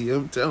busy.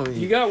 I'm telling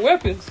You you. got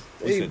weapons.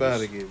 They about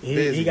to get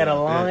busy. He got a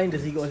with that. line.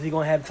 Is he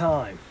gonna have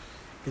time?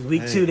 Because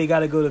week Hey, 2 they got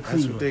to go to That's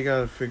Cleveland. what they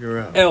got to figure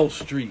out. L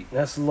Street.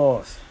 That's a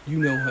loss. You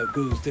know how it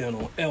goes down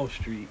on L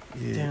Street.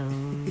 Yeah.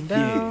 Down,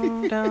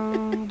 down,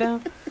 down,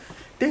 down,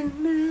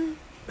 down,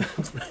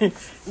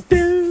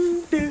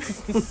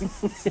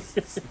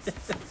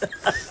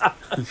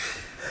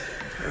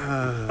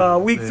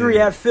 Week man. 3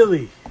 at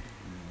Philly.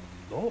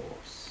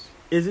 Loss.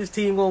 Is this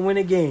team gonna win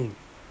a game?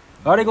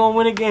 Are they gonna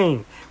win a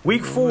game?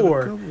 Week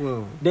 4,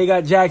 Well, they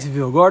got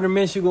Jacksonville. Gardner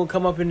Minshew gonna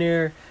come up in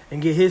there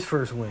and get his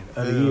first win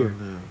of the year.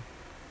 no.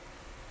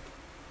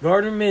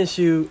 Gardner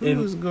Minshew, Who and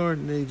was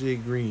guarding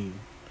AJ Green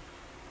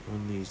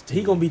on these teams?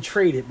 he gonna be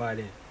traded by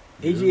then.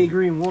 Yeah. AJ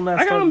Green will not. I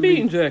got start him the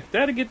beating league. Jack.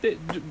 That'll get that.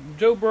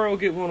 Joe Burrow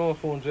get one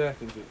off on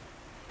Jacksonville.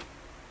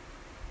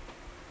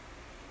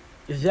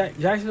 Is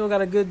Jacksonville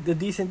got a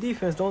decent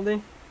defense, don't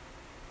they?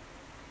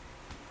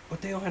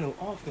 But they don't have no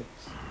offense.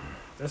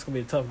 That's gonna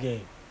be a tough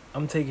game.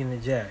 I'm taking the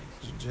Jags.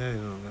 The Jags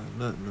don't got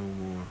nothing no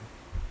more.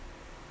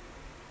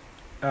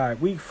 All right,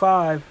 week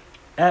 5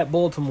 at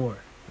Baltimore.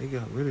 They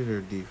got rid of their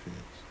defense.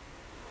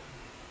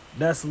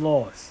 That's a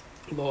loss.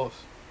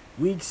 Loss.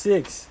 Week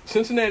 6.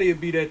 Cincinnati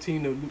would be that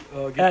team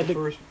to At get the the-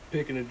 first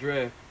pick in the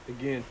draft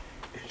again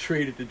and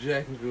trade it to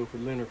Jacksonville for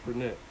Leonard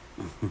Fournette.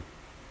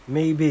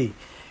 Maybe.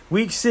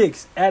 Week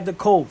 6 at the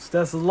Colts.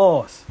 That's a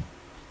loss.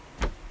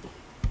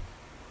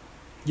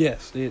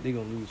 Yes, they're going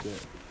to lose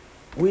that.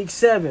 Week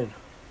 7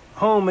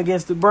 home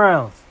against the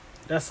Browns.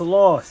 That's a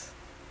loss.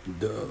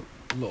 Dub.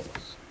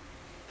 Loss.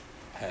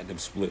 Had them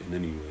splitting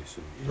anyway,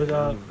 so.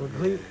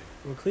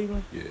 With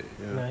Cleveland? Yeah.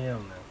 Yeah, No, hell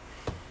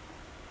no.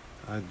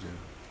 I do.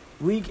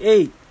 Week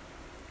 8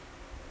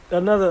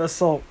 another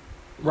assault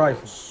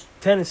rifle. Loss.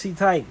 Tennessee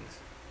Titans.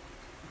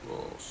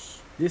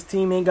 Loss. This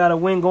team ain't got a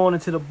win going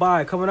into the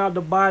bye. Coming out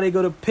the bye, they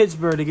go to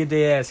Pittsburgh to get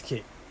their ass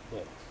kicked.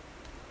 Loss.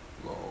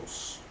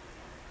 Loss.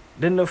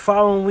 Then the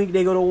following week,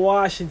 they go to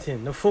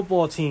Washington, the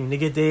football team, to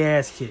get their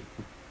ass kicked.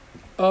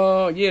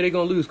 Yeah, they're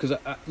going to lose because,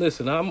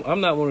 listen,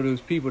 I'm not one of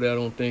those people that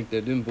don't think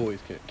that them boys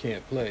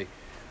can't play.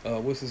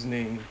 What's his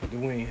name?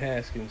 Dwayne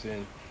Haskins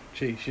and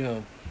Chase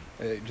Young.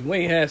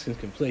 Dwayne Haskins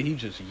can play.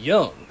 He's just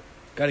young.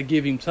 Got to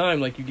give him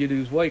time like you give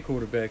his white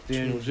quarterback,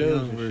 Daniel Chase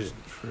Jones Young and shit.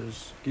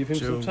 versus Give him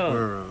Joe some time.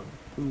 Burrow.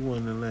 Who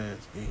won the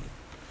last game?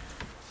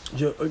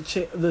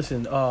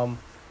 Listen,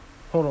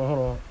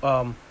 hold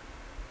on.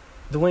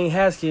 Dwayne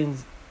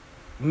Haskins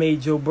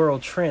made Joe Burrow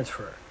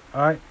transfer.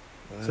 All right,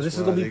 Well, so this is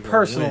that's gonna why be they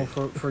personal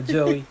win. for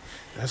Joey,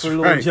 That's for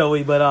little right.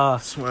 Joey. But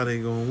That's why they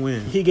gonna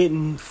win. he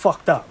getting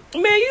fucked up.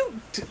 Man,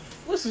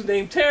 what's his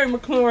name? Terry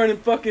McLaurin and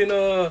fucking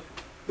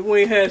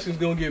Dwayne Haskins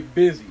going to get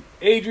busy.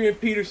 Adrian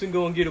Peterson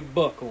going to get a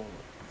buck on him.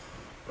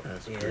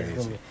 That's Yeah, it's crazy.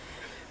 gonna be.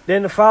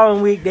 Then the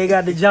following week, they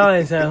got the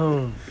Giants at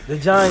home. The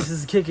Giants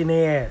is kicking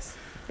their ass.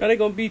 How they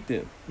going to beat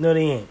them? No,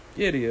 they ain't.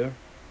 Yeah, they are.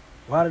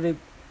 Why did they?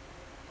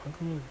 How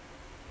come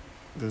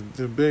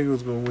The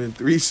Bengals gonna win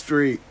 3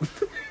 straight.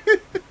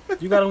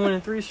 you got to win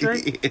in 3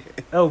 straight? Yeah.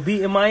 Oh,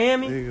 beating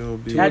Miami? They gonna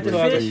be At the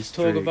winning Fish? 3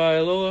 straight.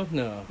 Tagovailoa?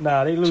 No.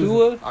 Nah, they lose.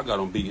 Tua? I got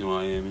them beating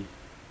Miami.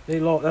 They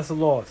lost. That's a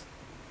loss.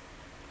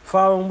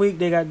 Following week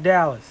they got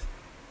Dallas.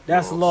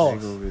 That's a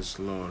loss. They gonna get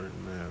slaughtered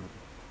now.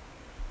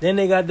 Then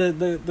they got the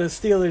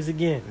Steelers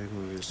again. They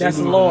gonna get That's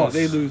a slaughtered. loss.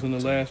 They lose in the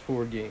last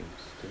 4 games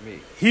to me.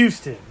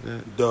 Houston.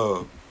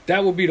 Dub.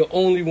 That would be the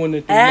only one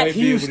that they At might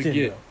Houston, be able to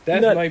get. though.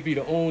 That Not- might be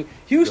the only.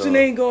 Houston Duh.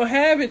 ain't gonna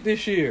have it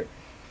this year.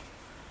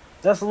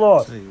 That's a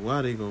loss. Tell you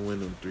why they gonna win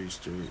them 3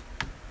 straight.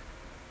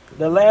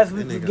 The last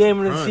Then they got game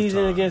of the prime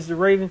season time. against the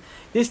Ravens.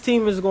 This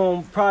team is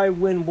going to probably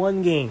win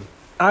 1 game.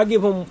 I'll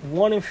give them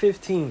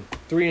 1-15.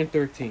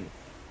 3-13.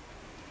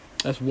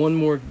 That's 1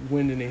 more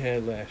win than they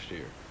had last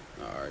year.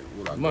 All right,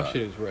 what I My got?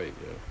 shit is right,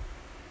 yo.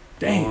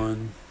 Damn.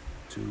 1,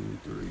 2,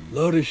 3.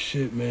 Love this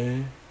shit,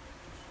 man.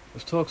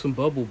 Let's talk some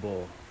bubble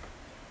ball.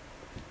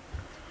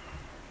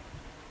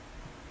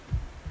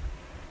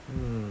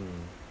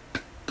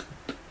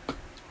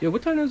 Yeah,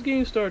 what time those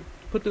games start?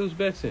 Put those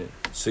bets in.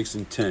 6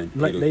 and 10.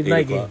 Like, 8 they 8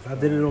 night o'clock. games.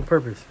 I did it on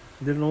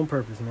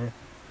purpose. Man.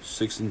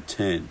 6 and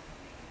 10.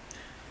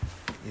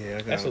 Yeah, I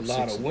got That's a them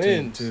lot 6 of and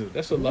 10 wins. too.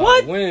 That's a lot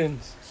What? of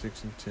wins.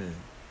 6 and 10.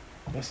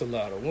 That's a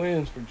lot of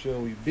wins for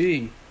Joey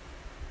B.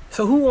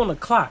 So who on the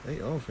clock? They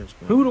offense.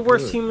 Who the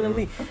worst good, team in the bro.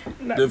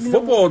 league? The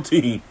football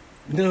team.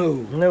 No.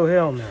 No,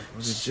 hell no.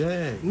 The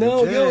Jags.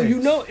 No, the yo, Jags.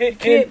 you know,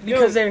 Can't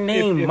because their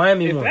name, if,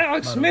 Miami if won,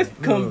 Alex by the Smith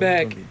way. come No,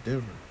 back, it's gonna be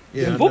different. the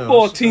Yeah, I know.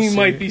 football I team see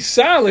might it. be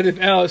solid if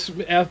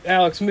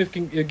Alex Smith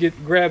can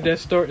grab that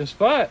starting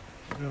spot.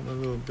 I got my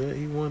little bet.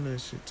 He won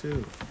that shit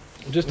too.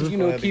 Just to,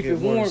 Probably had to keep get it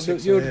more warm. than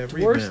 6 The and a half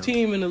worst rebounds.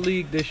 team in the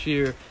league this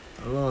year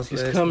I lost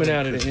is last coming night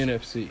out of the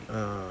because, NFC.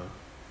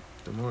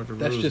 DeMar DeRozan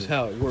That's just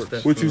how it works.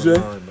 stepped What you on the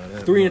say? line by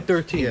that 3 and much.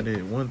 13. Yeah, they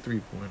had 1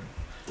 3-pointer.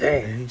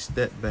 Damn. And he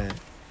stepped back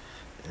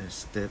and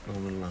stepped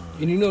on the line.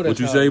 And you know that's What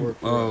you how say, it works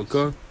for us.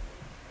 Cuz?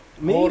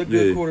 Me? All the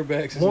good Yeah.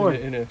 quarterbacks is One.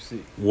 in the NFC.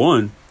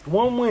 1.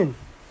 1 win.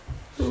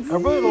 I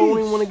really don't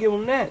even want to give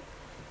them that.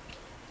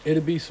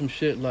 It'll be some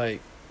shit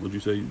like What'd you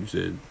say? You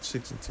said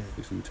 6 and 10.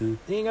 6 and 10.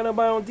 They ain't got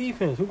nobody on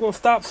defense. Who gonna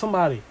stop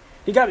somebody?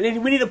 We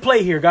need a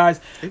play here, guys.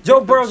 They Joe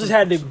picked Burrow up just some-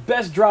 had the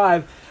best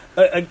drive,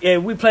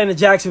 and we playing the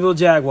Jacksonville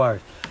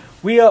Jaguars.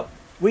 We up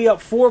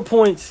 4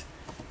 points.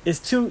 It's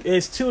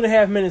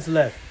 2.5 minutes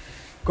left.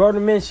 Gardner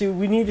Minshew.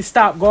 We need to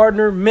stop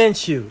Gardner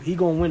Minshew. He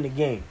gonna win the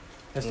game.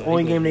 That's the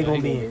only game they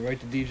gonna be in. Right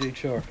to DJ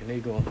Chark, and they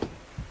going.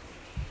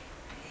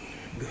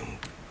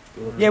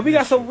 Yeah, we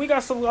got some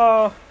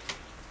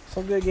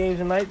good games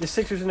tonight. The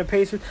Sixers and the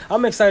Pacers.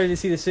 I'm excited to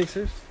see the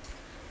Sixers.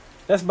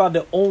 That's about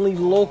the only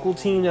local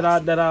team that I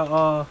You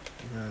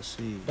gotta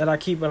see.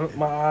 keep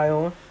my eye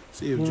on.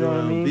 See if You know Joel what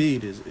I mean?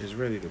 Embiid is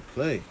ready to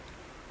play.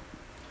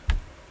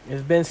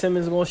 Is Ben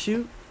Simmons gonna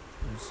shoot?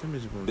 And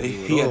Simmons gonna They,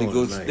 do it he had to all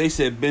go. tonight. They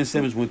said Ben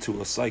Simmons went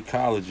to a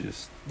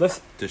psychologist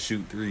Let's to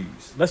shoot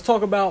threes.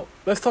 talk about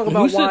Who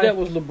why. said that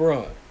was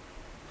LeBron?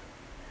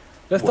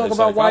 Let's What, talk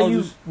about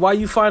psychologist? why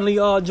you finally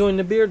joined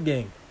the beard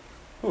gang.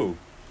 Who?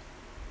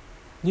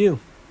 You.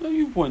 No,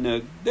 you pointing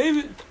at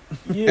David.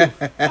 You.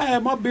 I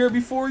had my beer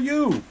before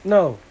you.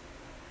 No.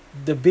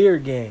 The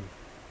beard gang.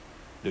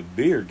 The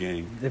beer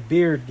game. The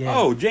beard gang.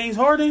 Oh, James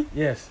Harden.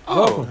 Yes.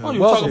 Oh, Welcome.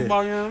 you Welcome. talking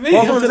about, you know what I mean?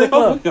 Welcome to the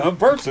club. I'm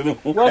personal.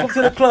 Welcome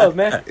to the club,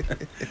 man.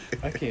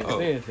 I can't Oh.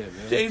 stand him,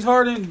 man. James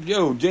Harden,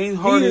 James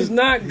Harden He is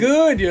not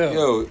good,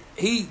 yo.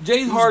 James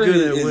He's Harden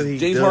good at what he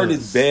James Harden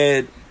does. is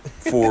bad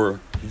for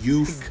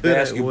youth good at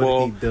what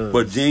basketball, he does.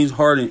 but James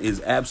Harden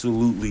is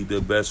absolutely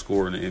the best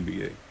scorer in the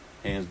NBA,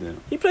 hands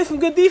down. He played some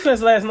good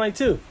defense last night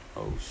too.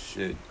 Oh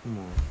shit! Come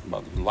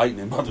on.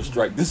 Lightning about to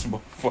strike this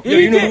motherfucker. Yo,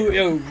 you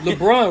know, did.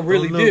 LeBron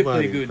really Don't did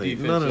nobody play good play-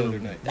 defense none the of other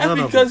them. night. That's None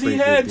of because them he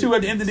play had good to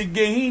at the end of the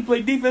game. He ain't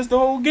played defense the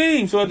whole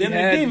game, so at the end of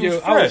the game, he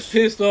was I was fresh.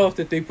 pissed off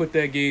that they put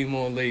that game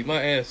on late.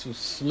 My ass was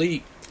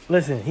asleep.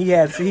 Listen, he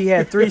had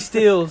 3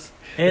 steals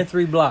and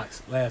 3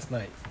 blocks last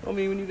night. I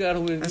mean, when you got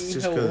That's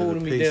just 'cause of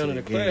holding the me pace down of in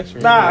the the game.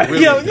 classroom. Nah,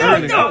 Really yo,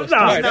 earning yo, it.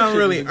 nah. He's not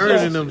really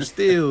earning them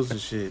steals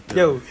and shit.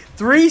 Though. Yo,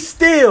 3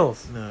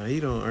 steals. Nah, he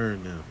don't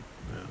earn them.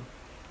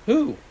 No.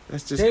 Who?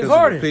 That's just James because of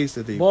Harden the pace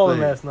that they balling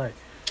play. last night.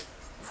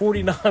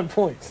 49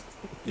 points.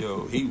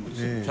 Yo, he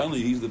was Yeah. telling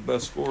you he's the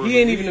best scorer.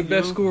 He in ain't even the league,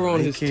 best yo. scorer on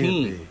They his can't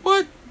team. be.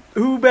 What?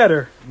 Who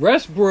better?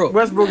 Westbrook.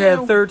 Westbrook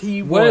had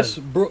 31.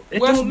 Westbrook. It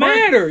don't Westbrook.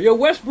 matter. Yo,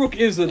 Westbrook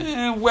is a.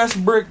 Man,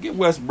 Westbrook, get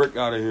Westbrook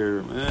out of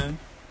here, man.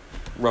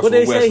 Russell But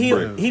they say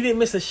Westbrook. he didn't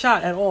miss a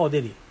shot at all,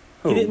 did he?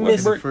 Who, he didn't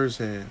miss- The Westbrook? first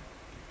half.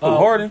 Oh,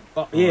 Harden?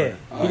 Yeah,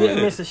 Oh, he didn't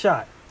yeah. miss a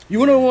shot. You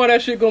wanna know why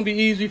that shit gonna be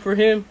easy for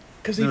him?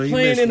 Because No, he's he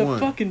playing missed in a one.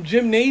 fucking He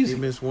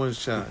gymnasium. missed one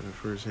shot in the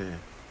first half.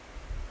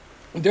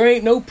 There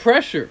ain't no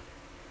pressure.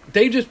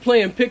 They just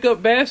playing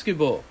pickup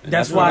basketball.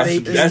 That's why they-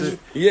 That's why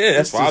I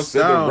That's said the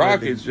style that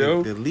Rockets,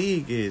 yo. The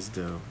league is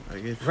though.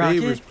 Like it Rocket?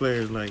 favors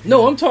players like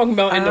No, him. I'm talking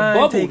about in the I'm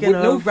bubble with taking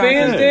no a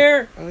fans rocket.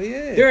 there. Oh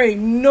yeah.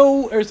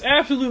 There's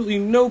absolutely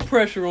no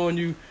pressure on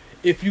you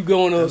if you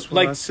go on a That's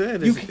what I like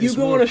said. you It's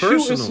go more on a shooting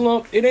personal.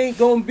 slump. It ain't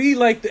gonna be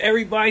like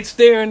everybody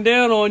staring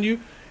down on you.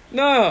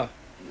 Nah,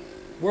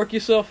 work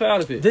yourself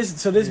out of it. This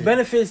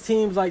benefits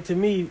teams like, to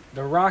me,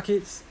 the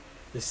Rockets,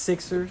 the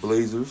Sixers,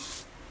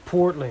 Blazers.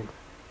 Portland.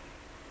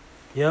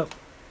 Yep.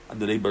 I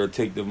know they better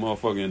take the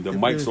motherfucking the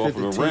mics off of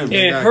the teams rim. that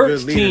And got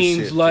hurts good teams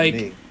leadership like-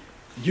 to me.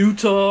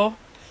 Utah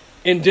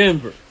and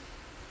Denver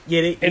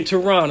Yeah, and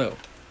Toronto.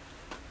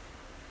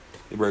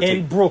 They better and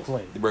take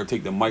Brooklyn. they better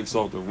take the mics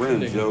off the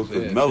rims, Niggas yo, was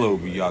because ass. Melo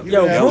be out there.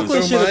 Yo, Yeah, yelling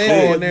Brooklyn throw should my have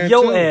head in called there,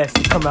 your too. ass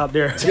to come out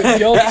there.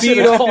 Y'all feed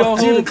Should've off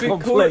called your you home to big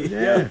come court. play.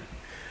 Yeah.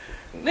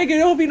 Nigga,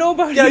 don't be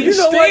nobody Yo, in you the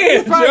know what? You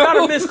stands, probably got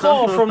yo. a missed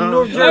call from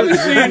North I be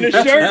Jersey. seeing the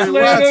shirts laying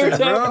Watch over it, top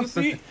bro. of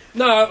the seat.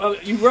 Nah,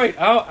 you right.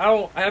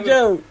 I haven't.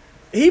 Yo,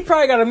 he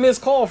probably got a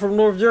missed call from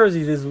North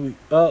Jersey this week.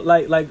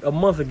 Like a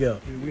month ago.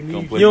 We Come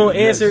need play You don't the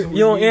Nets. answer. You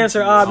don't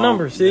answer odd Oh,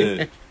 numbers. See,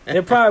 yeah.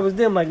 it probably was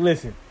them. Like,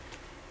 listen,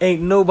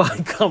 ain't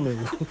nobody coming.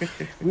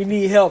 We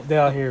need help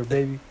down here,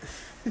 baby.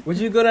 Would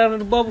you go down to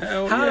the bubble?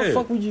 Hell How the yeah.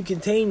 fuck would you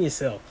contain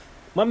yourself?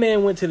 My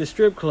man went to the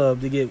strip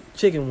club to get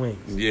chicken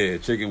wings. Yeah,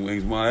 chicken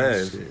wings, my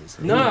ass. Shit's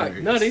Nah,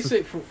 hilarious. they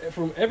say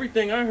from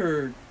everything I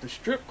heard, the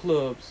strip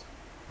clubs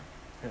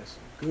have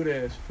some good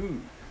ass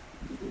food.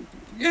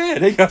 Yeah,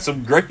 they got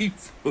some great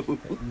food.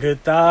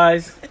 Good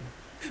thighs,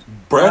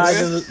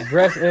 Breasts.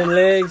 breasts and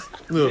legs.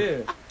 Look, Yeah,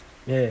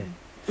 Yeah,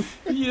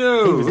 he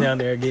was Yo, down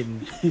there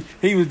getting.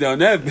 he was down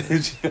that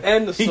bitch.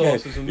 and the He sauce had,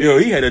 is amazing. yo,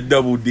 he had a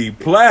double D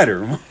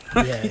platter.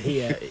 Yeah,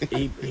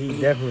 he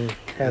definitely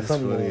had that's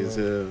something funny going as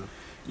on. hell.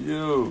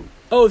 Yo,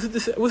 Oh,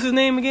 is it what's his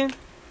name again?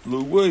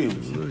 Lou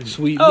Williams.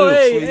 Sweet Oh, Lou.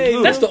 hey, Sweet hey,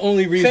 Lou. That's the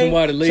only reason Shane-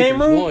 why the Shane Lakers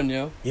Moon? won,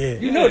 yo. Yeah,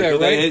 You know that,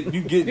 right?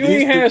 You get You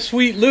ain't had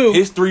Sweet Lou.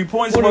 his 3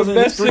 points One of the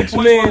wasn't best his 3 six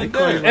points men wasn't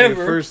Call there. him by your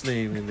Ever. first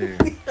name in there.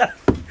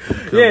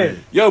 yeah.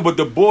 Yo, but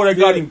the boy that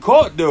got Yeah. him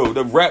caught though,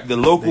 the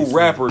local They said-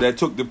 rapper that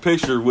took the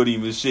picture with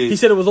him and shit. He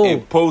said it was old.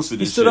 and posted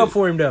He the stood shit. up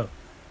for him though.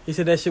 He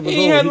said that shit was He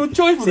old. ain't had no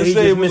choice but said to he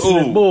say just it was missing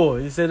his old.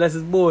 boy. He said that's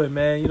his boy,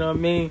 man. You know what I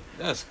mean?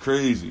 That's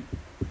crazy.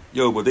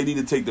 Yo, but they need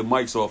to take the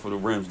mics off of the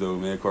rims though,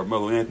 man.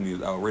 Carmelo Anthony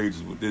is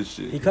outrageous with this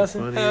shit. He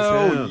cussing. Funny as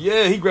Hell hell.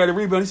 yeah, he grabbed a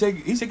rebound.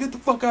 He said, get the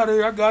fuck out of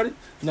here. I got it.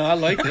 No, I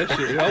like that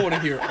shit. I want to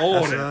hear all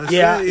That's that. what I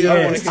Yeah, said. yeah.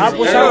 wanna I hear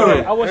wish it. I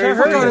heard. I wish I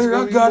Everything heard. is I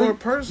gonna be got more it.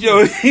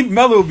 personal. Yo,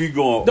 Melo be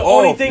going The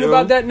off, only thing yo.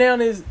 about that now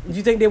is, do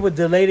you think they would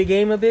delay the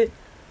game a bit?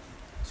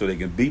 So they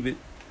can beep it.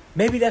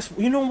 Maybe that's.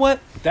 You know what?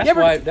 That's You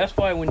ever- why. That's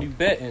why when you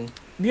betting,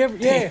 You ever?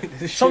 Yeah. this shit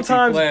be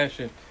Sometimes.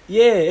 flashing.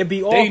 Yeah, it'd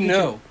be off. They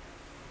know.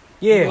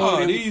 Yeah,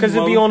 Oh, these because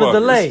it'd be on a motherfuckers.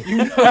 delay.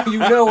 You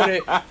know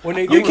when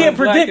they You can't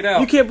black predict. it out.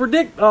 You can't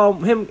predict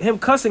him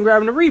cussing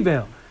grabbing the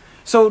rebound.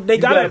 So they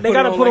gotta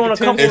gotta put on a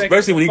 10 couple, second,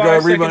 Especially when he 5 grab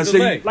a second rebound and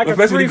delay. say, like a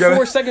especially when he grab,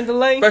 3-4 second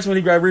delay. especially when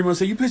he grab a rebound and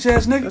say, you bitch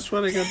ass nigga. That's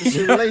why they got the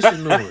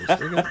simulation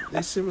noise.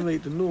 They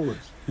simulate the noise.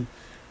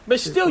 But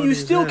still, funny you as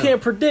still hell.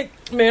 can't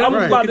predict. Man, I I'm was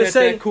Right. about looking to at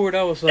say, that court.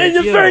 I was like, in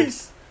your yo,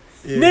 face,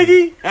 Yeah.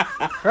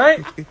 nigga.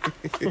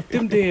 Right?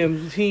 them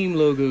damn team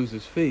logos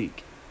is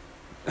fake.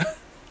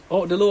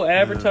 Oh, the little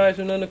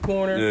advertisement on the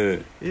corner, Yeah.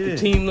 Yeah. the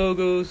team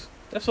logos.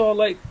 That's all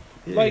like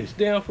Yeah. lights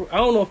down for. I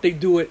don't know if they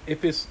do it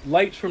if it's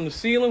lights from the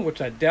ceiling, which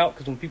I doubt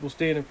because when people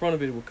stand in front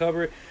of it, it will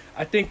cover it.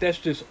 I think that's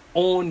just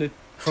on the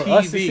For TV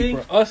us to see?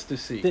 for us to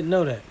see. Didn't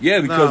know that.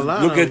 Yeah, because a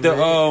lot look of at the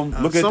them,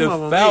 man. look at Some the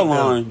of them foul ain't,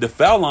 though. line. The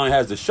foul line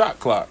has the shot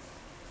clock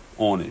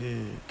on it, Yeah.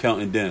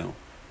 counting down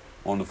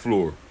on the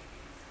floor.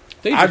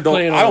 They I just don't-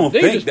 playing I on, don't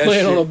they think just that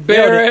playing on a shit-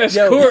 bare ass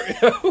Yo, court.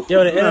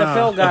 Yo, the Nah.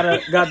 NFL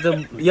got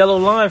the yellow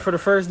line for the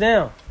first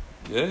down.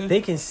 Yeah, They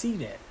can see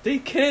that. They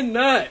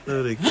cannot.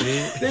 No, they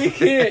can't. They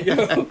can't,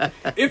 yo.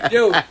 If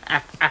yo,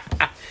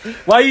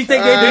 Why you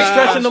think they just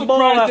stretching the I'm ball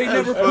surprised out? they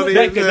never That's put funny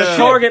that. as The hell.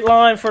 target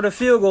line for the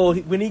field goal.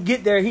 When he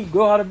get there, he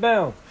go out of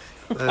bounds.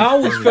 That's I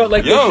always funny. felt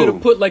like Yo. they should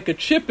have put like a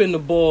chip in the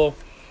ball,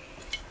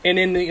 and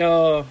in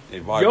the They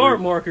vibrate.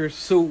 yard markers,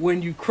 so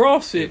when you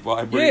cross They it,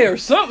 vibrate. yeah, or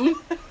something.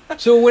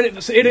 So when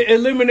it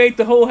eliminate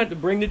the whole, had to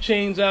bring the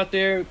chains out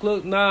there.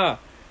 Close, nah,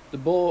 the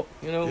ball,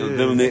 you know,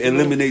 It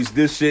eliminates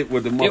this shit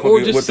with the Yeah, motherfucker or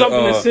just with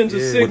something the that sends a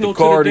yeah. with signal the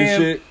card to the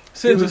and damn, shit.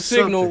 sends Give a us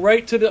signal something.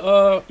 right to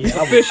the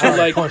Yeah, official. I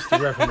Like, punched the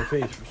ref in the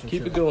face. For some keep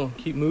shit. it going,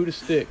 keep move the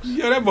sticks.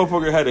 Yo, that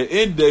motherfucker had an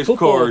index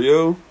Football. card,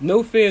 yo.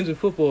 No fans in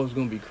football is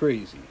gonna be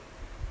crazy.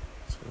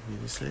 It's gonna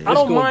be the same. I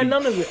don't gonna mind be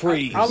none of it.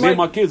 crazy. I Me and like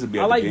my kids would be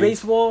at I the like game.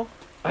 baseball.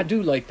 I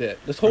do like that.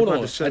 Let's hold I'm about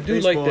on. to shut I do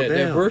like baseball that. That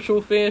down.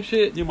 virtual fan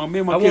shit. Yeah, me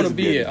and my I kids want to would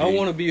be at it. the I game.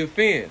 want to be a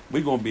fan.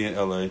 We gonna be in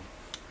LA.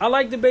 I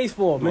like the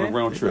baseball, Doing a man.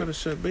 round They trip. gotta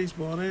shut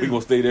baseball down. We gonna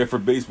stay there for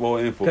baseball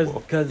and football.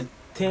 Because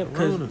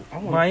Corona. I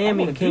wanna- I Miami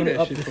wanna do came that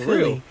up shit to for Philly.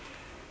 real.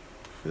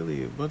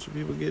 Philly, a bunch of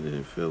people getting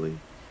in Philly.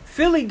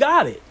 Philly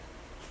got it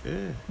Yeah.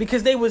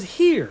 because they was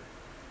here.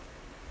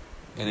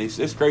 And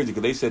it's crazy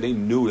because they said they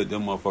knew that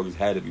them motherfuckers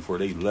had it before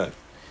they left.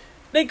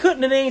 They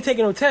couldn't and they ain't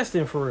taking no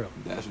testing for real.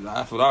 That's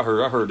what I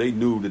heard. I heard they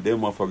knew that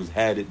them motherfuckers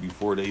had it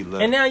before they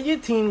left. And now your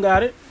team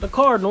got it. The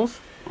Cardinals,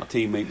 My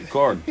team ained the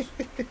Cardinals.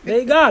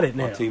 they got it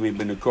My now. team ain't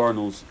been the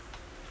Cardinals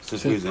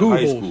since we was in Since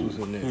high Pujols school. was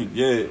in there.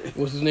 Yeah,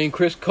 What's his name?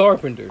 Chris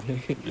Carpenter.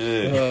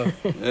 yeah,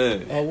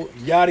 yeah.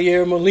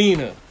 Yadier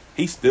Molina.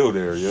 He's still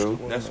there, yo.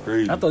 That's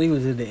crazy. I thought he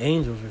was in the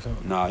Angels or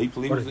something. Nah, he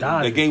Or was the the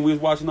Dodgers. game we was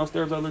watching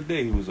upstairs the other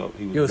day. He was up.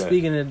 He was Yo, back.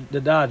 speaking of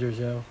the Dodgers,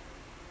 yo,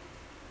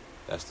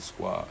 That's the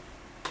squad.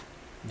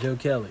 Joe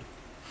Kelly,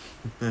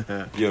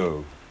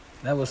 Yo,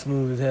 that was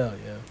smooth as hell,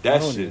 yo.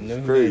 that don't shit even know is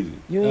who crazy.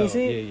 You ain't Oh,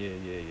 see yeah, it? yeah,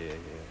 yeah, yeah, yeah.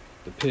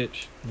 the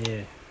pitch.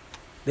 Yeah.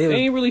 They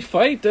ain't really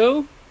fight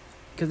though.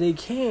 Because they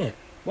can't.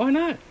 Why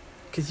not?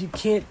 Because you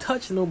can't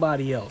touch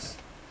nobody else.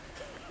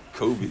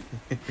 COVID.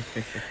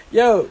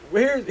 Yo,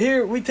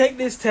 here we take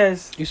this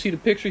test. You see the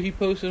picture he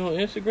posted on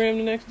Instagram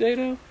the next day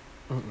though?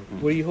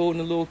 Where he holding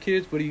the little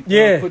kids, but he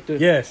put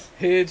the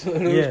heads of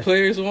those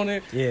players on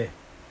there. Yeah.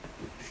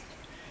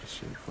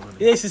 Funny.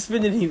 They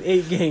suspended him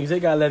 8 games. They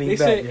gotta let him they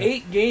back. They said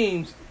 8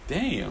 games.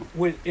 Damn.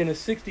 In a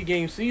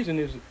 60-game season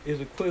is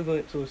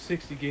equivalent to a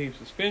 60-game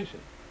suspension.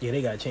 Yeah,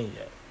 they gotta change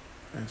that.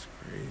 That's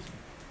crazy.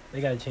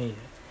 They gotta change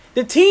that.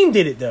 The team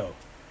did it though.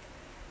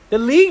 The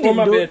league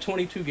didn't do it.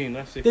 22 games.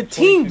 Not 60. The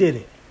team did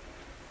it.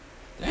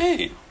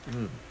 Damn.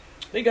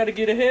 They got to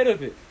get ahead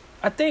of it.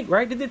 I think,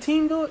 right? Did the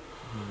team do it?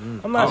 Mm-hmm.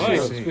 I'm not I ain't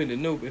sure. suspended.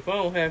 No, if I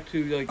don't have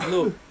to,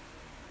 like,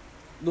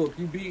 look,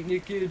 you beating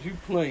your kids, you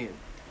playing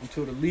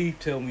until the league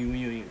tell me when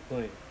you ain't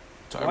playing.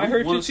 I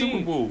heard won your a Super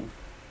team. Bowl.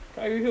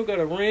 Tyreek Hill got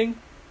a ring,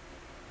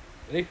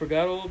 and they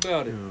forgot all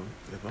about it.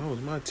 If I was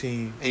my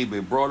team, Ain't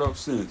been brought up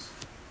since.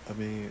 I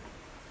mean,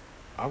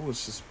 I would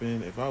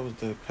suspend. If I was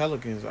the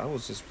Pelicans, I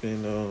would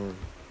suspend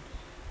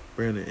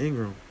Brandon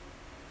Ingram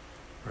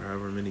for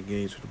however many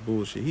games for the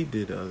bullshit he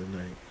did the other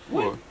night.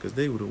 What? Because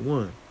they would have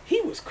won. He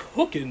was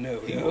cooking though.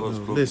 He Yo. was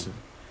cooking. Listen,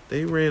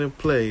 they ran a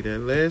play, that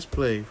last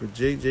play for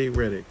J.J.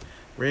 Redick,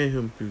 ran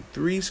him through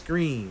 3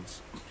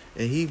 screens,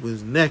 and he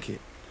was naked.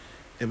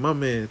 And my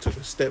man took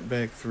a step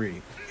back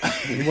 3.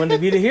 He wanted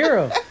to be the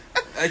hero.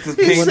 That's because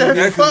He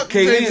said, "Fuck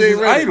KD is J.J. his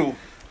Redick." idol.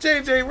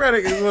 J.J.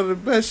 Redick is one of the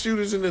best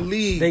shooters in the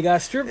league. They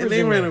got strippers and they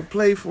in ran there. a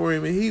play for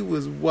him, and he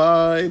was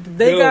wide.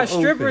 They Yo, got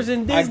strippers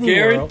in I Disney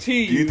World.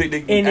 guarantee Do you you, think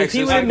they can And if he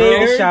access would have that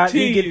made girl? a shot, he'd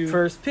Guarantee get you.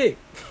 first pick.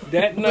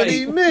 that But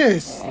he night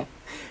missed.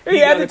 He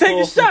had to got a take call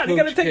the from shot. He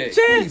got to Coach take K.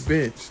 the He chance.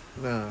 benched.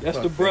 Nah, that's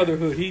fuck the that.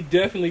 brotherhood. He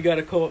definitely got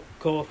a call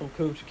from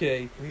Coach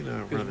K. We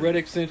not Because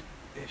running. Redick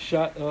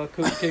shot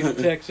Coach K a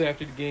text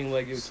after the game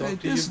like, yo, Say talk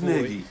to your this boy.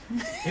 nigga.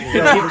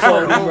 He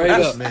called him right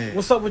up. Man.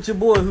 What's up with your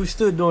boy who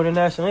stood during the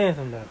national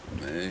anthem though?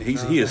 Man, he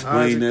Isaac,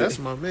 explained that. That's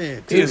my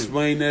man, too. He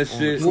explained that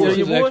shit. What was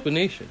your his boy?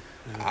 explanation?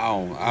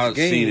 I've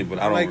Game. seen it, but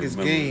I don't like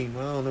remember. his game.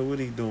 I don't know what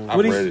he doing. I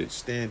What he- read it.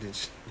 Standing.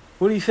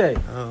 What do you say?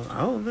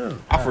 I don't know.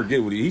 I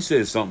forget what he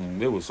said. Something.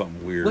 It was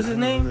something weird. What's his I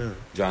don't name? know.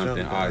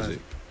 Jonathan Isaac.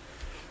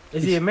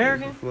 Is he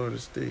American? From Florida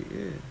State,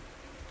 yeah.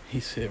 He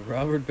said,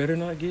 Robert better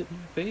not get in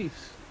my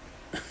face.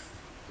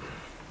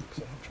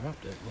 Because I'll drop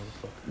that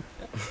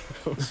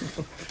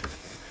motherfucker.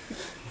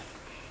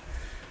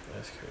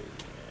 That's crazy,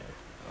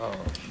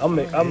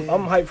 man.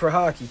 I'm hyped for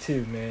hockey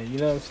too, man. You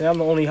know what I'm saying? I'm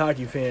the only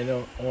hockey fan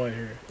on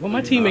here. Well,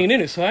 my team ain't in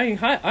it, so I ain't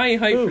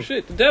hyped Who? for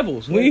shit. The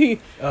Devils. We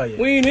Oh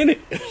yeah. ain't in it.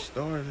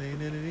 Stars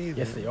ain't in it either.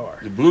 Yes, they are.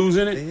 The Blues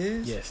in They it?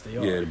 is? Yes, they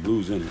are. Yeah, the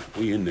Blues in it.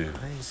 We in there.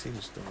 I ain't seen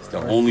the Stars. It's the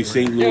only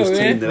St. Yo, Louis man.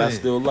 team that I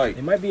still like.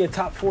 It might be a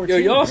top 4 Yo,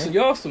 team. y'all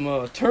man. some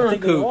I turncoats,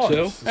 think yo.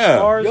 the Yeah.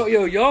 Stars,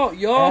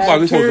 Y'all Avs, Like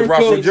we supposed to rock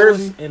with turncoats.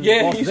 Jersey? and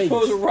Yeah, Las he's Vegas.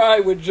 supposed to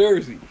ride with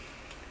Jersey.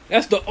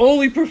 That's the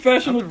only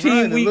professional I've been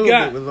riding team we a little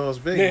got. bit with Las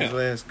Vegas Now.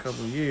 last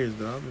couple of years,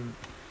 though. I've been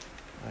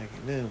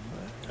liking them.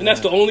 And that's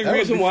the only That was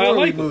reason why I before we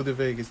like them. moved to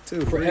Vegas,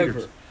 too. Forever.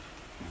 Raiders.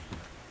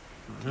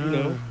 You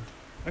know,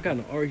 I got in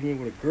an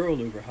argument with a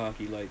girl over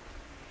hockey like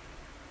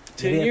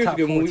 10 they a years top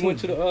ago when we 14, went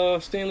to the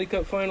Stanley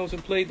Cup Finals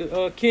and played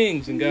the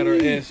Kings and got our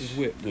asses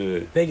whipped. Yeah,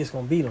 Vegas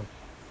gonna beat them.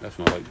 that's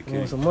why I like the You want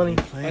Kings. some money?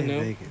 Playing I know.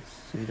 Vegas.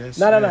 See, that's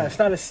No. sad. It's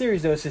not a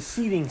series though. It's a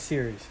seeding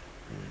series.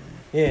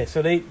 Yeah.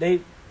 So they're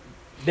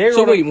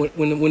So gonna- wait,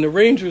 when the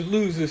Rangers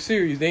lose the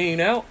series, they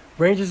ain't out?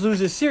 Rangers lose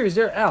this series,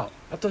 they're out.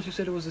 I thought you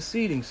said it was a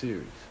seeding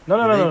series. No.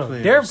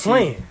 playing They're the seeding.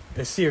 playing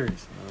the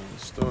series.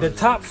 Stars The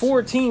top ain't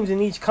 4 seen. teams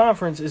in each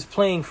conference is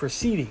playing for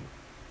seeding.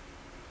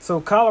 So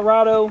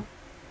Colorado,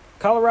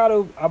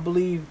 I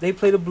believe they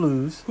play the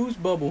Blues. Who's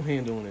bubble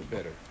handling it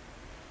better?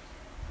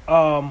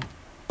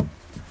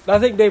 I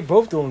think they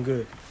both doing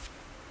good.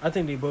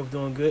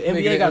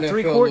 NBA got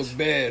 3 NFL courts. Look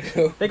bad.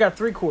 They got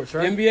 3 courts,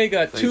 right? NBA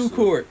got Think 2 so.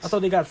 courts. I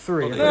thought they got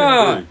 3. Okay.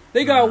 Nah,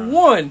 they got Nah.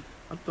 1.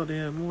 I thought they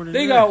had more than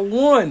They that. got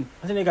 1.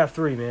 I think they got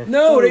 3, man.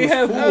 No, thought it they was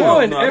have 4.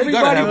 1. No, they Everybody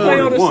gotta have play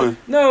more on than the one.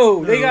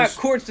 No, they No, got it's-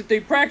 courts that they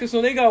practice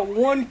on. They got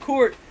 1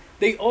 court.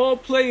 They all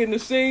play in the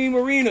same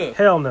arena.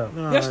 Hell no.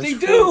 Nah, Yes, it's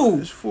they 4 do.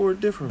 It's 4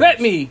 different Bet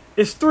ones. me.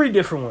 It's 3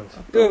 different ones.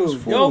 It was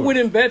Dude, 4. y'all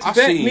winning bets. I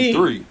Bet seen me.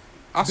 3.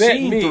 I Bet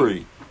seen me.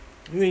 3.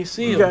 You ain't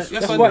see You them. got- That's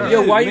Yes, I why, did.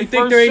 yo, why They you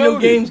think first there ain't no showed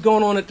it. games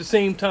going on at the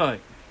same time?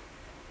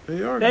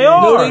 They are. They games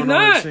are. going No, they on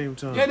not. At the same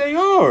time. Yeah, they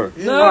are.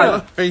 Yeah,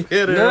 Nah. they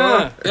are.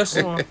 Nah. That's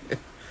Hold on.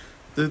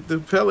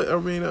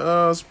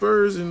 The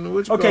Spurs and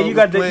which Okay, you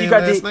got the- playing you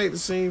got last the- night at the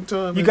same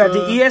time. You as, got the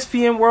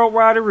ESPN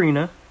Worldwide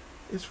Arena.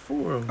 It's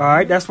 4 of them. All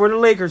right, that's where the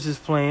Lakers is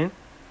playing.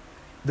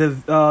 The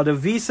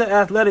Visa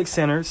Athletic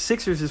Center,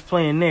 Sixers is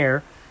playing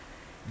there.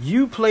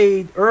 You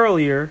played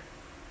earlier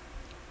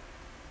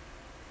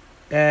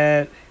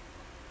at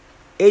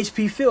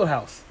HP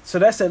Fieldhouse, so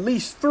that's at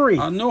least 3.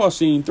 I know I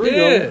seen 3 of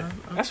Yeah, them.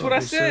 that's thought what I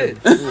they said.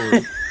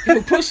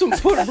 it was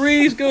 4. Put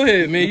Breeze. Go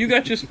ahead, man. You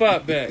got your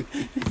spot back.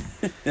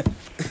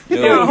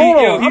 Yeah, hold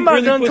on. I'm not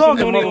really done put talking,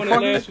 some money on it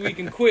motherfucker. last week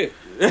and quit.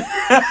 Yeah,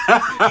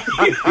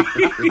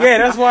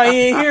 that's why he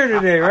ain't here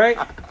today, right?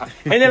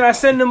 And then I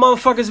send the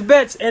motherfuckers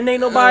bets, and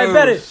ain't nobody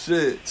bet it.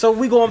 Shit. So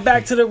we going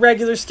back to the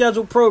regular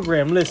scheduled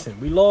program. Listen,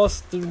 we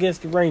lost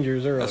against the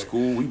Rangers earlier. That's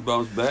cool. We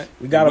bounce back.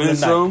 We got win him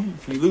tonight. some,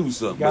 we lose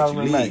some, Got but you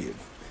him tonight.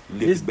 live.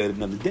 Live better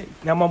another day.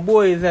 Now my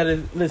boy is at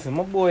a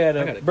my boy at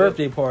I a gotta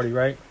birthday party,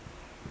 right?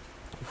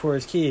 For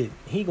his kid.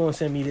 He gonna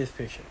send me this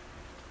picture.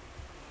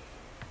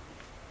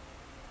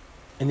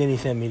 And then he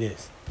sent me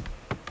this.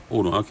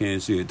 Hold on, I can't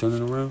see it. Turn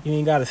it around. You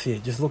ain't gotta see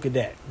it. Just look at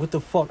that. What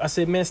the fuck? I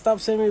said, man, stop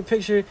sending me a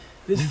picture of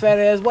this fat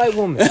ass white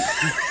woman.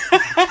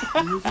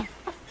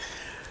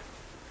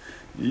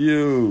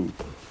 You.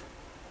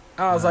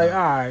 I was like, all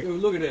right. Yo,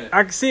 look at that.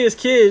 I can see his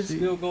kids.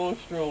 Still going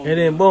strong. And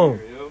then boom.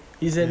 Yo.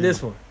 He sent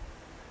this one.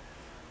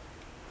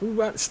 We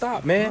about to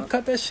stop, man.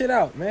 Cut that shit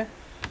out, man.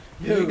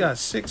 Yeah, they got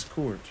 6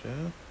 courts, yeah.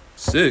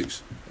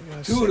 6. They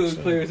got 2 of 6 those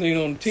players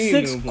ain't on the team.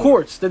 6 no more.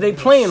 courts that they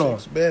playing on.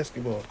 6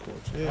 basketball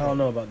courts, yeah. I don't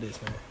know about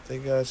this, man. They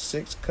got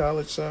 6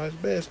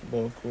 college-sized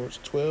basketball courts,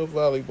 12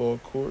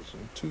 volleyball courts,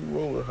 and 2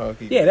 roller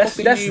hockey. Yeah, that's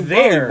What they need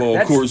there. volleyball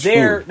That's courts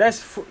there. for?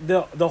 That's for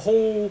the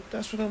whole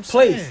That's what I'm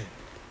place. saying.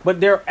 But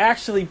they're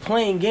actually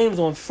playing games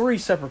on 3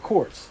 separate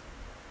courts.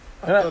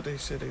 I thought they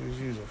said they was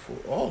using 4.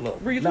 All of them.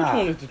 Reese, Nah. which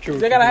one is the trophy?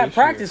 They gotta have this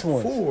year? practice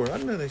ones. 4. I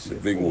know they said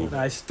The big 4. one.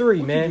 Nah, it's 3,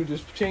 What man. did you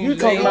just change You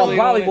the talking name about plate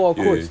on it? volleyball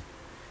Yeah. courts?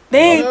 They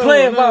ain't No,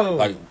 playing no. volleyball.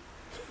 Like,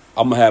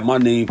 I'm gonna have my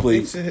name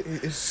plate.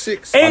 It's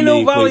 6 Ain't no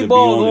name plate to be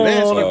volleyball on going it, on.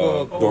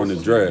 basketball during the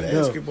courts, draft.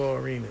 basketball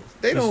arenas.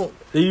 They don't.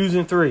 They're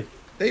using 3.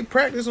 They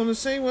practice on the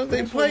same ones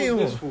they Which play one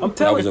on. was this for? I'm That was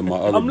telling in you. my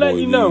other I'm letting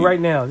boy you know league. right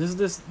now.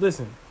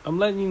 Listen. I'm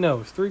letting you know.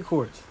 It's 3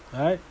 courts.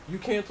 All right, You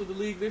canceled the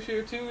league this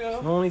year too,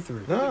 y'all? only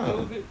 3. Nah,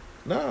 COVID?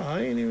 nah, I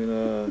ain't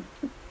even.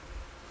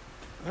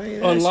 I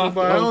ain't Unlock- asked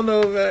nobody. I don't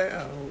know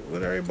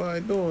what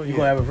everybody doing. You yet.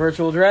 gonna have a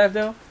virtual draft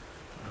though?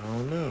 I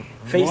don't know.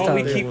 FaceTime. Why don't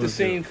we they keep wanna the do.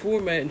 same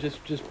format and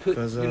just put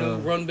 'Cause,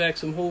 run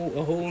back a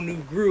whole new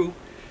group,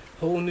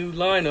 whole new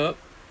lineup,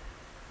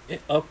 and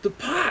up the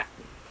pot.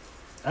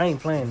 I ain't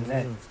playing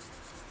that.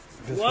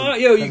 Why,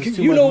 yo?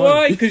 You know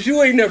why? Because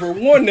you ain't never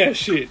won that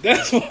shit.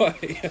 That's why.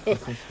 Yo.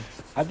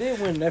 I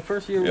did win that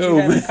first year Yo,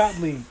 we had the man. cop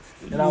league,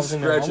 and I You was in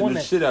there. I scratching won the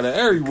that. shit out of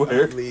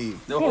everywhere. League,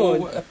 The Hold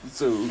whole on.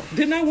 episode.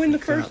 Didn't I win the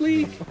first Cop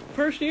league league.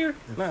 first year?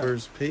 the Nah.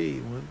 first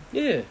paid one.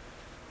 Yeah.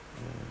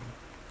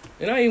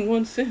 And I ain't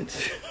won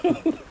since.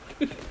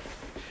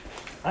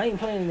 I ain't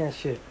playing that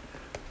shit.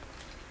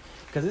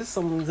 Cause it's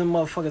some of them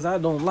motherfuckers I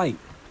don't like.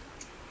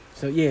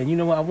 So yeah, you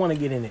know what? I want to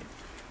get in it.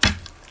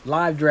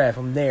 Live draft.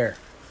 I'm there.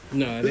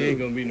 Nah, there ain't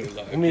gonna be no live.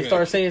 Let me draft.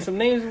 start saying some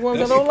names of ones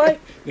I don't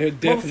like. There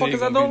definitely motherfuckers ain't I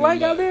gonna don't be no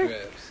like out live there.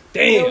 drafts.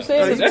 You know Damn, what I'm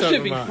saying? that You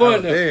should be talking fun.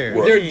 about Though. out there.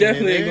 There He ain't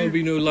definitely in ain't there. gonna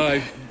be no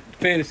live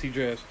fantasy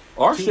drafts.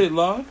 Our shit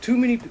live. Too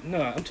many.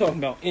 Nah, I'm talking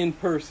about in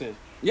person.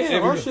 Yeah,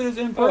 Every- our shit is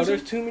in Oh, person.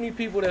 there's too many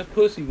people that's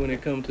pussy when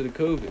it comes to the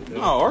COVID. though.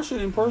 No, our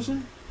shit in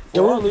person.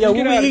 Yo, For our what league. we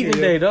get outta eating here,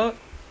 today, dog?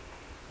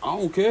 I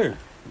don't care.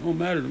 It don't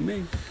matter to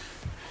me.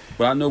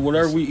 But I know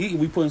whatever we eat,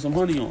 we putting some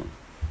honey on.